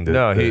breaking the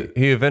No, the-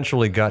 he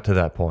eventually got to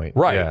that point.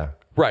 right Yeah.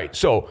 right.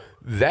 So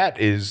that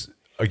is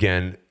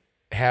again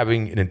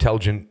having an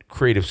intelligent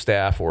creative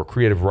staff or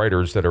creative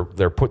writers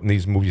they're putting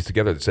these movies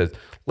together that says,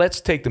 let's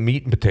take the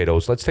meat and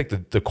potatoes, let's take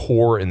the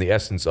core and the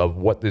essence of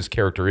what this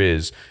character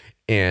is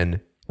and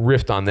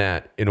riff on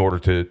that in order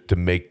to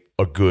make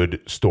a good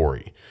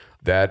story.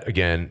 That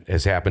again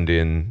has happened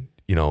in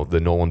the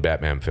Nolan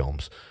Batman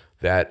films.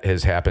 That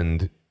has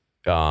happened.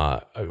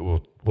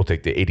 We'll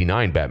take the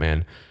 '89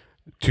 Batman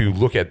to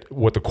look at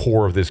what the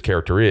core of this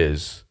character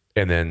is,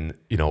 and then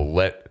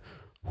let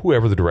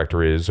whoever the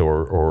director is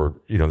or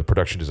the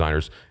production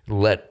designers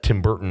let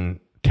Tim Burton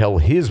tell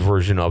his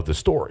version of the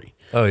story.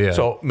 Oh, yeah.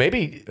 So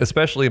maybe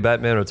Especially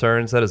Batman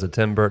Returns. That is a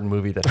Tim Burton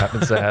movie that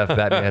happens to have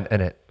Batman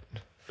in it.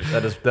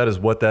 That is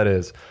what that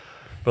is.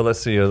 But let's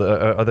see.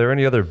 Are there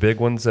any other big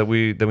ones that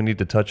we need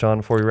to touch on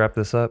before we wrap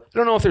this up? I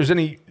don't know if there's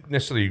any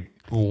necessarily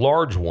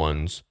large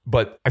ones,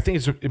 but I think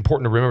it's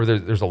important to remember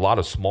there's a lot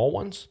of small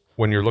ones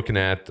when you're looking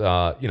at,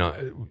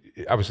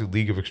 obviously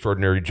League of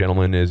Extraordinary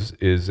Gentlemen is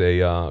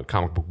a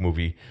comic book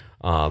movie.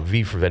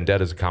 V for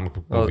Vendetta is a comic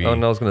book movie.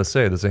 And I was going to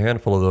say, there's a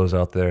handful of those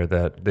out there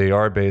that they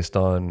are based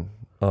on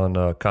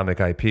comic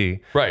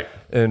IP. Right.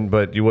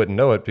 But you wouldn't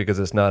know it because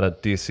it's not a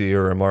DC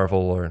or a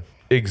Marvel or...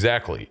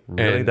 Exactly.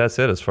 Really, And- that's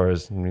it as far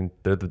as,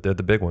 they're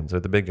the big ones. They're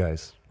the big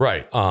guys.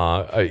 Right.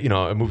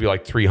 A movie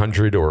like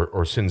 300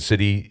 or Sin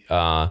City,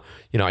 I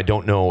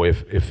don't know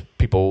if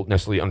people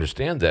necessarily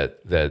understand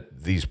that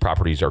these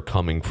properties are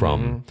coming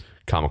from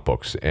comic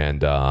books.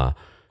 And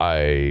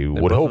I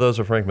would Both hope of those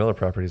are Frank Miller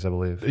properties, I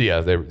believe.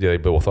 Yeah, they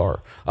both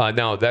are.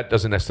 Now, that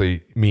doesn't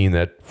necessarily mean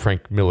that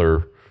Frank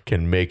Miller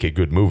can make a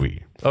good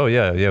movie. Oh,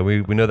 yeah.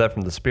 We know that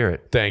from The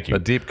Spirit. Thank you. A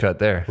deep cut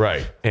there.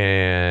 Right.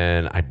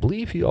 And I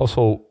believe he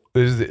also,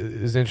 this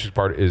is the interesting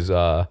part, is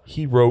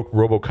he wrote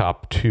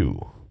RoboCop 2.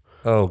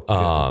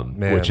 Oh,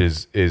 man. Which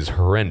is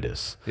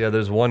horrendous. Yeah,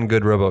 there's one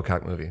good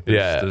RoboCop movie.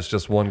 There's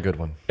just one good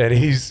one. And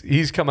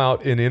he's come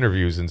out in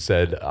interviews and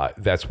said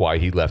that's why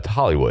he left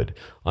Hollywood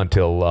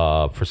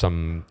until for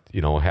some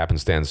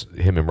happenstance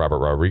him and Robert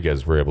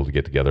Rodriguez were able to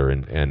get together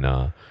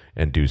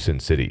and do Sin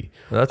City.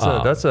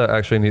 That's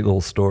actually a neat little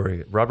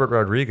story. Robert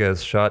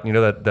Rodriguez shot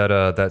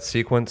that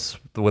sequence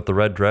with the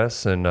red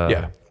dress and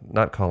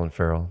not Colin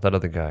Farrell, that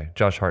other guy,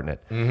 Josh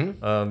Hartnett. Mm-hmm.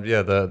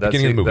 That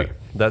Beginning of the movie.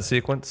 That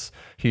sequence,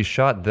 he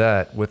shot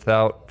that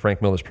without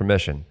Frank Miller's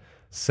permission.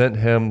 Sent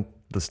him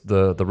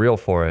the reel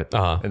for it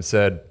and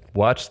said,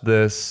 "Watch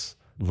this.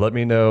 Let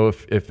me know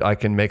if I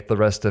can make the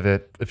rest of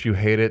it. If you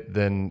hate it,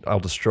 then I'll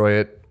destroy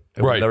it.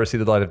 It will Right. never see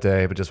the light of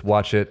day, but just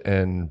watch it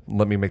and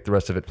let me make the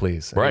rest of it,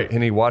 please." Right.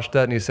 And he watched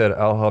that and he said,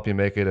 "I'll help you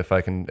make it if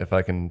I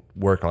can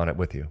work on it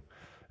with you."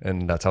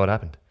 And that's how it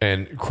happened.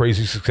 And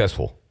crazy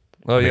successful.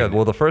 Oh yeah,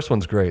 well the first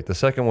one's great. The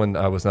second one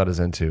I was not as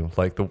into.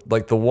 Like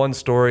the one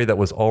story that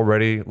was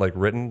already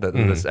written that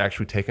was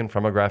actually taken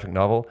from a graphic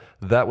novel.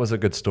 That was a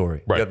good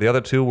story. Right. Yeah, the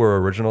other two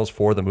were originals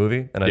for the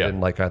movie, and I Yeah.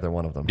 didn't like either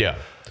one of them. Yeah.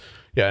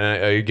 Yeah.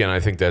 And again, I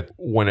think that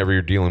whenever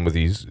you're dealing with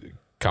these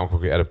comic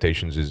book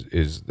adaptations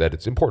is that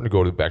it's important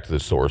to go back to the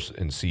source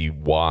and see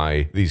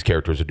why these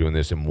characters are doing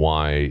this and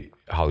why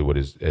Hollywood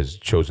has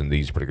chosen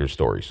these particular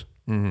stories.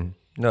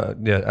 No,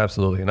 yeah,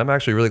 absolutely. And I'm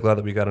actually really glad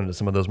that we got into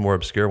some of those more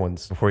obscure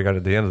ones before we got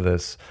to the end of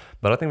this.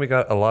 But I think we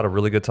got a lot of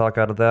really good talk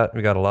out of that.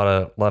 We got a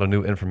lot of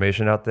new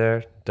information out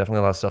there. Definitely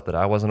a lot of stuff that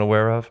I wasn't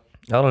aware of.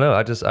 I don't know.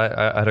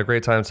 I had a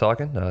great time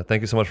talking.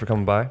 Thank you so much for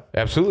coming by.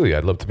 Absolutely.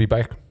 I'd love to be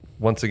back.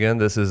 Once again,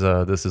 this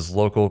is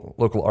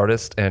local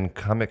artist and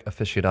comic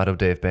aficionado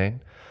Dave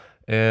Bain.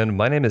 And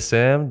my name is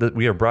Sam.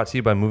 We are brought to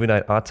you by Movie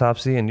Night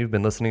Autopsy, and you've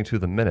been listening to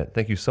The Minute.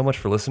 Thank you so much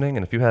for listening,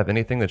 and if you have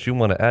anything that you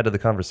want to add to the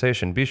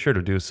conversation, be sure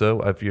to do so.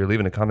 If you're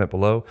leaving a comment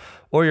below,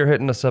 or you're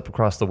hitting us up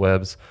across the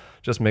webs,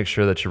 just make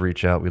sure that you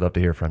reach out. We'd love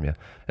to hear from you.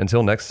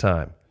 Until next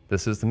time,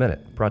 this is The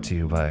Minute, brought to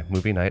you by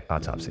Movie Night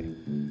Autopsy.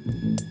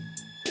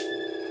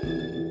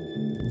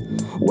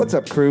 What's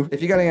up, crew?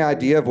 If you got any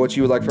idea of what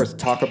you would like for us to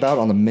talk about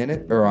on The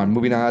Minute or on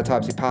Movie Night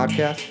Autopsy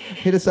podcast,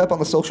 hit us up on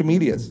the social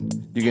medias.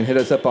 You can hit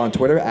us up on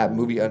Twitter at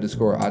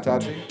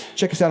movie_autopsy.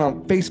 Check us out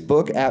on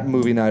Facebook at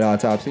Movie Night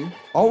Autopsy.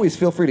 Always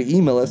feel free to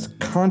email us,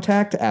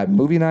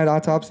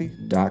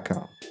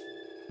 contact@movienightautopsy.com.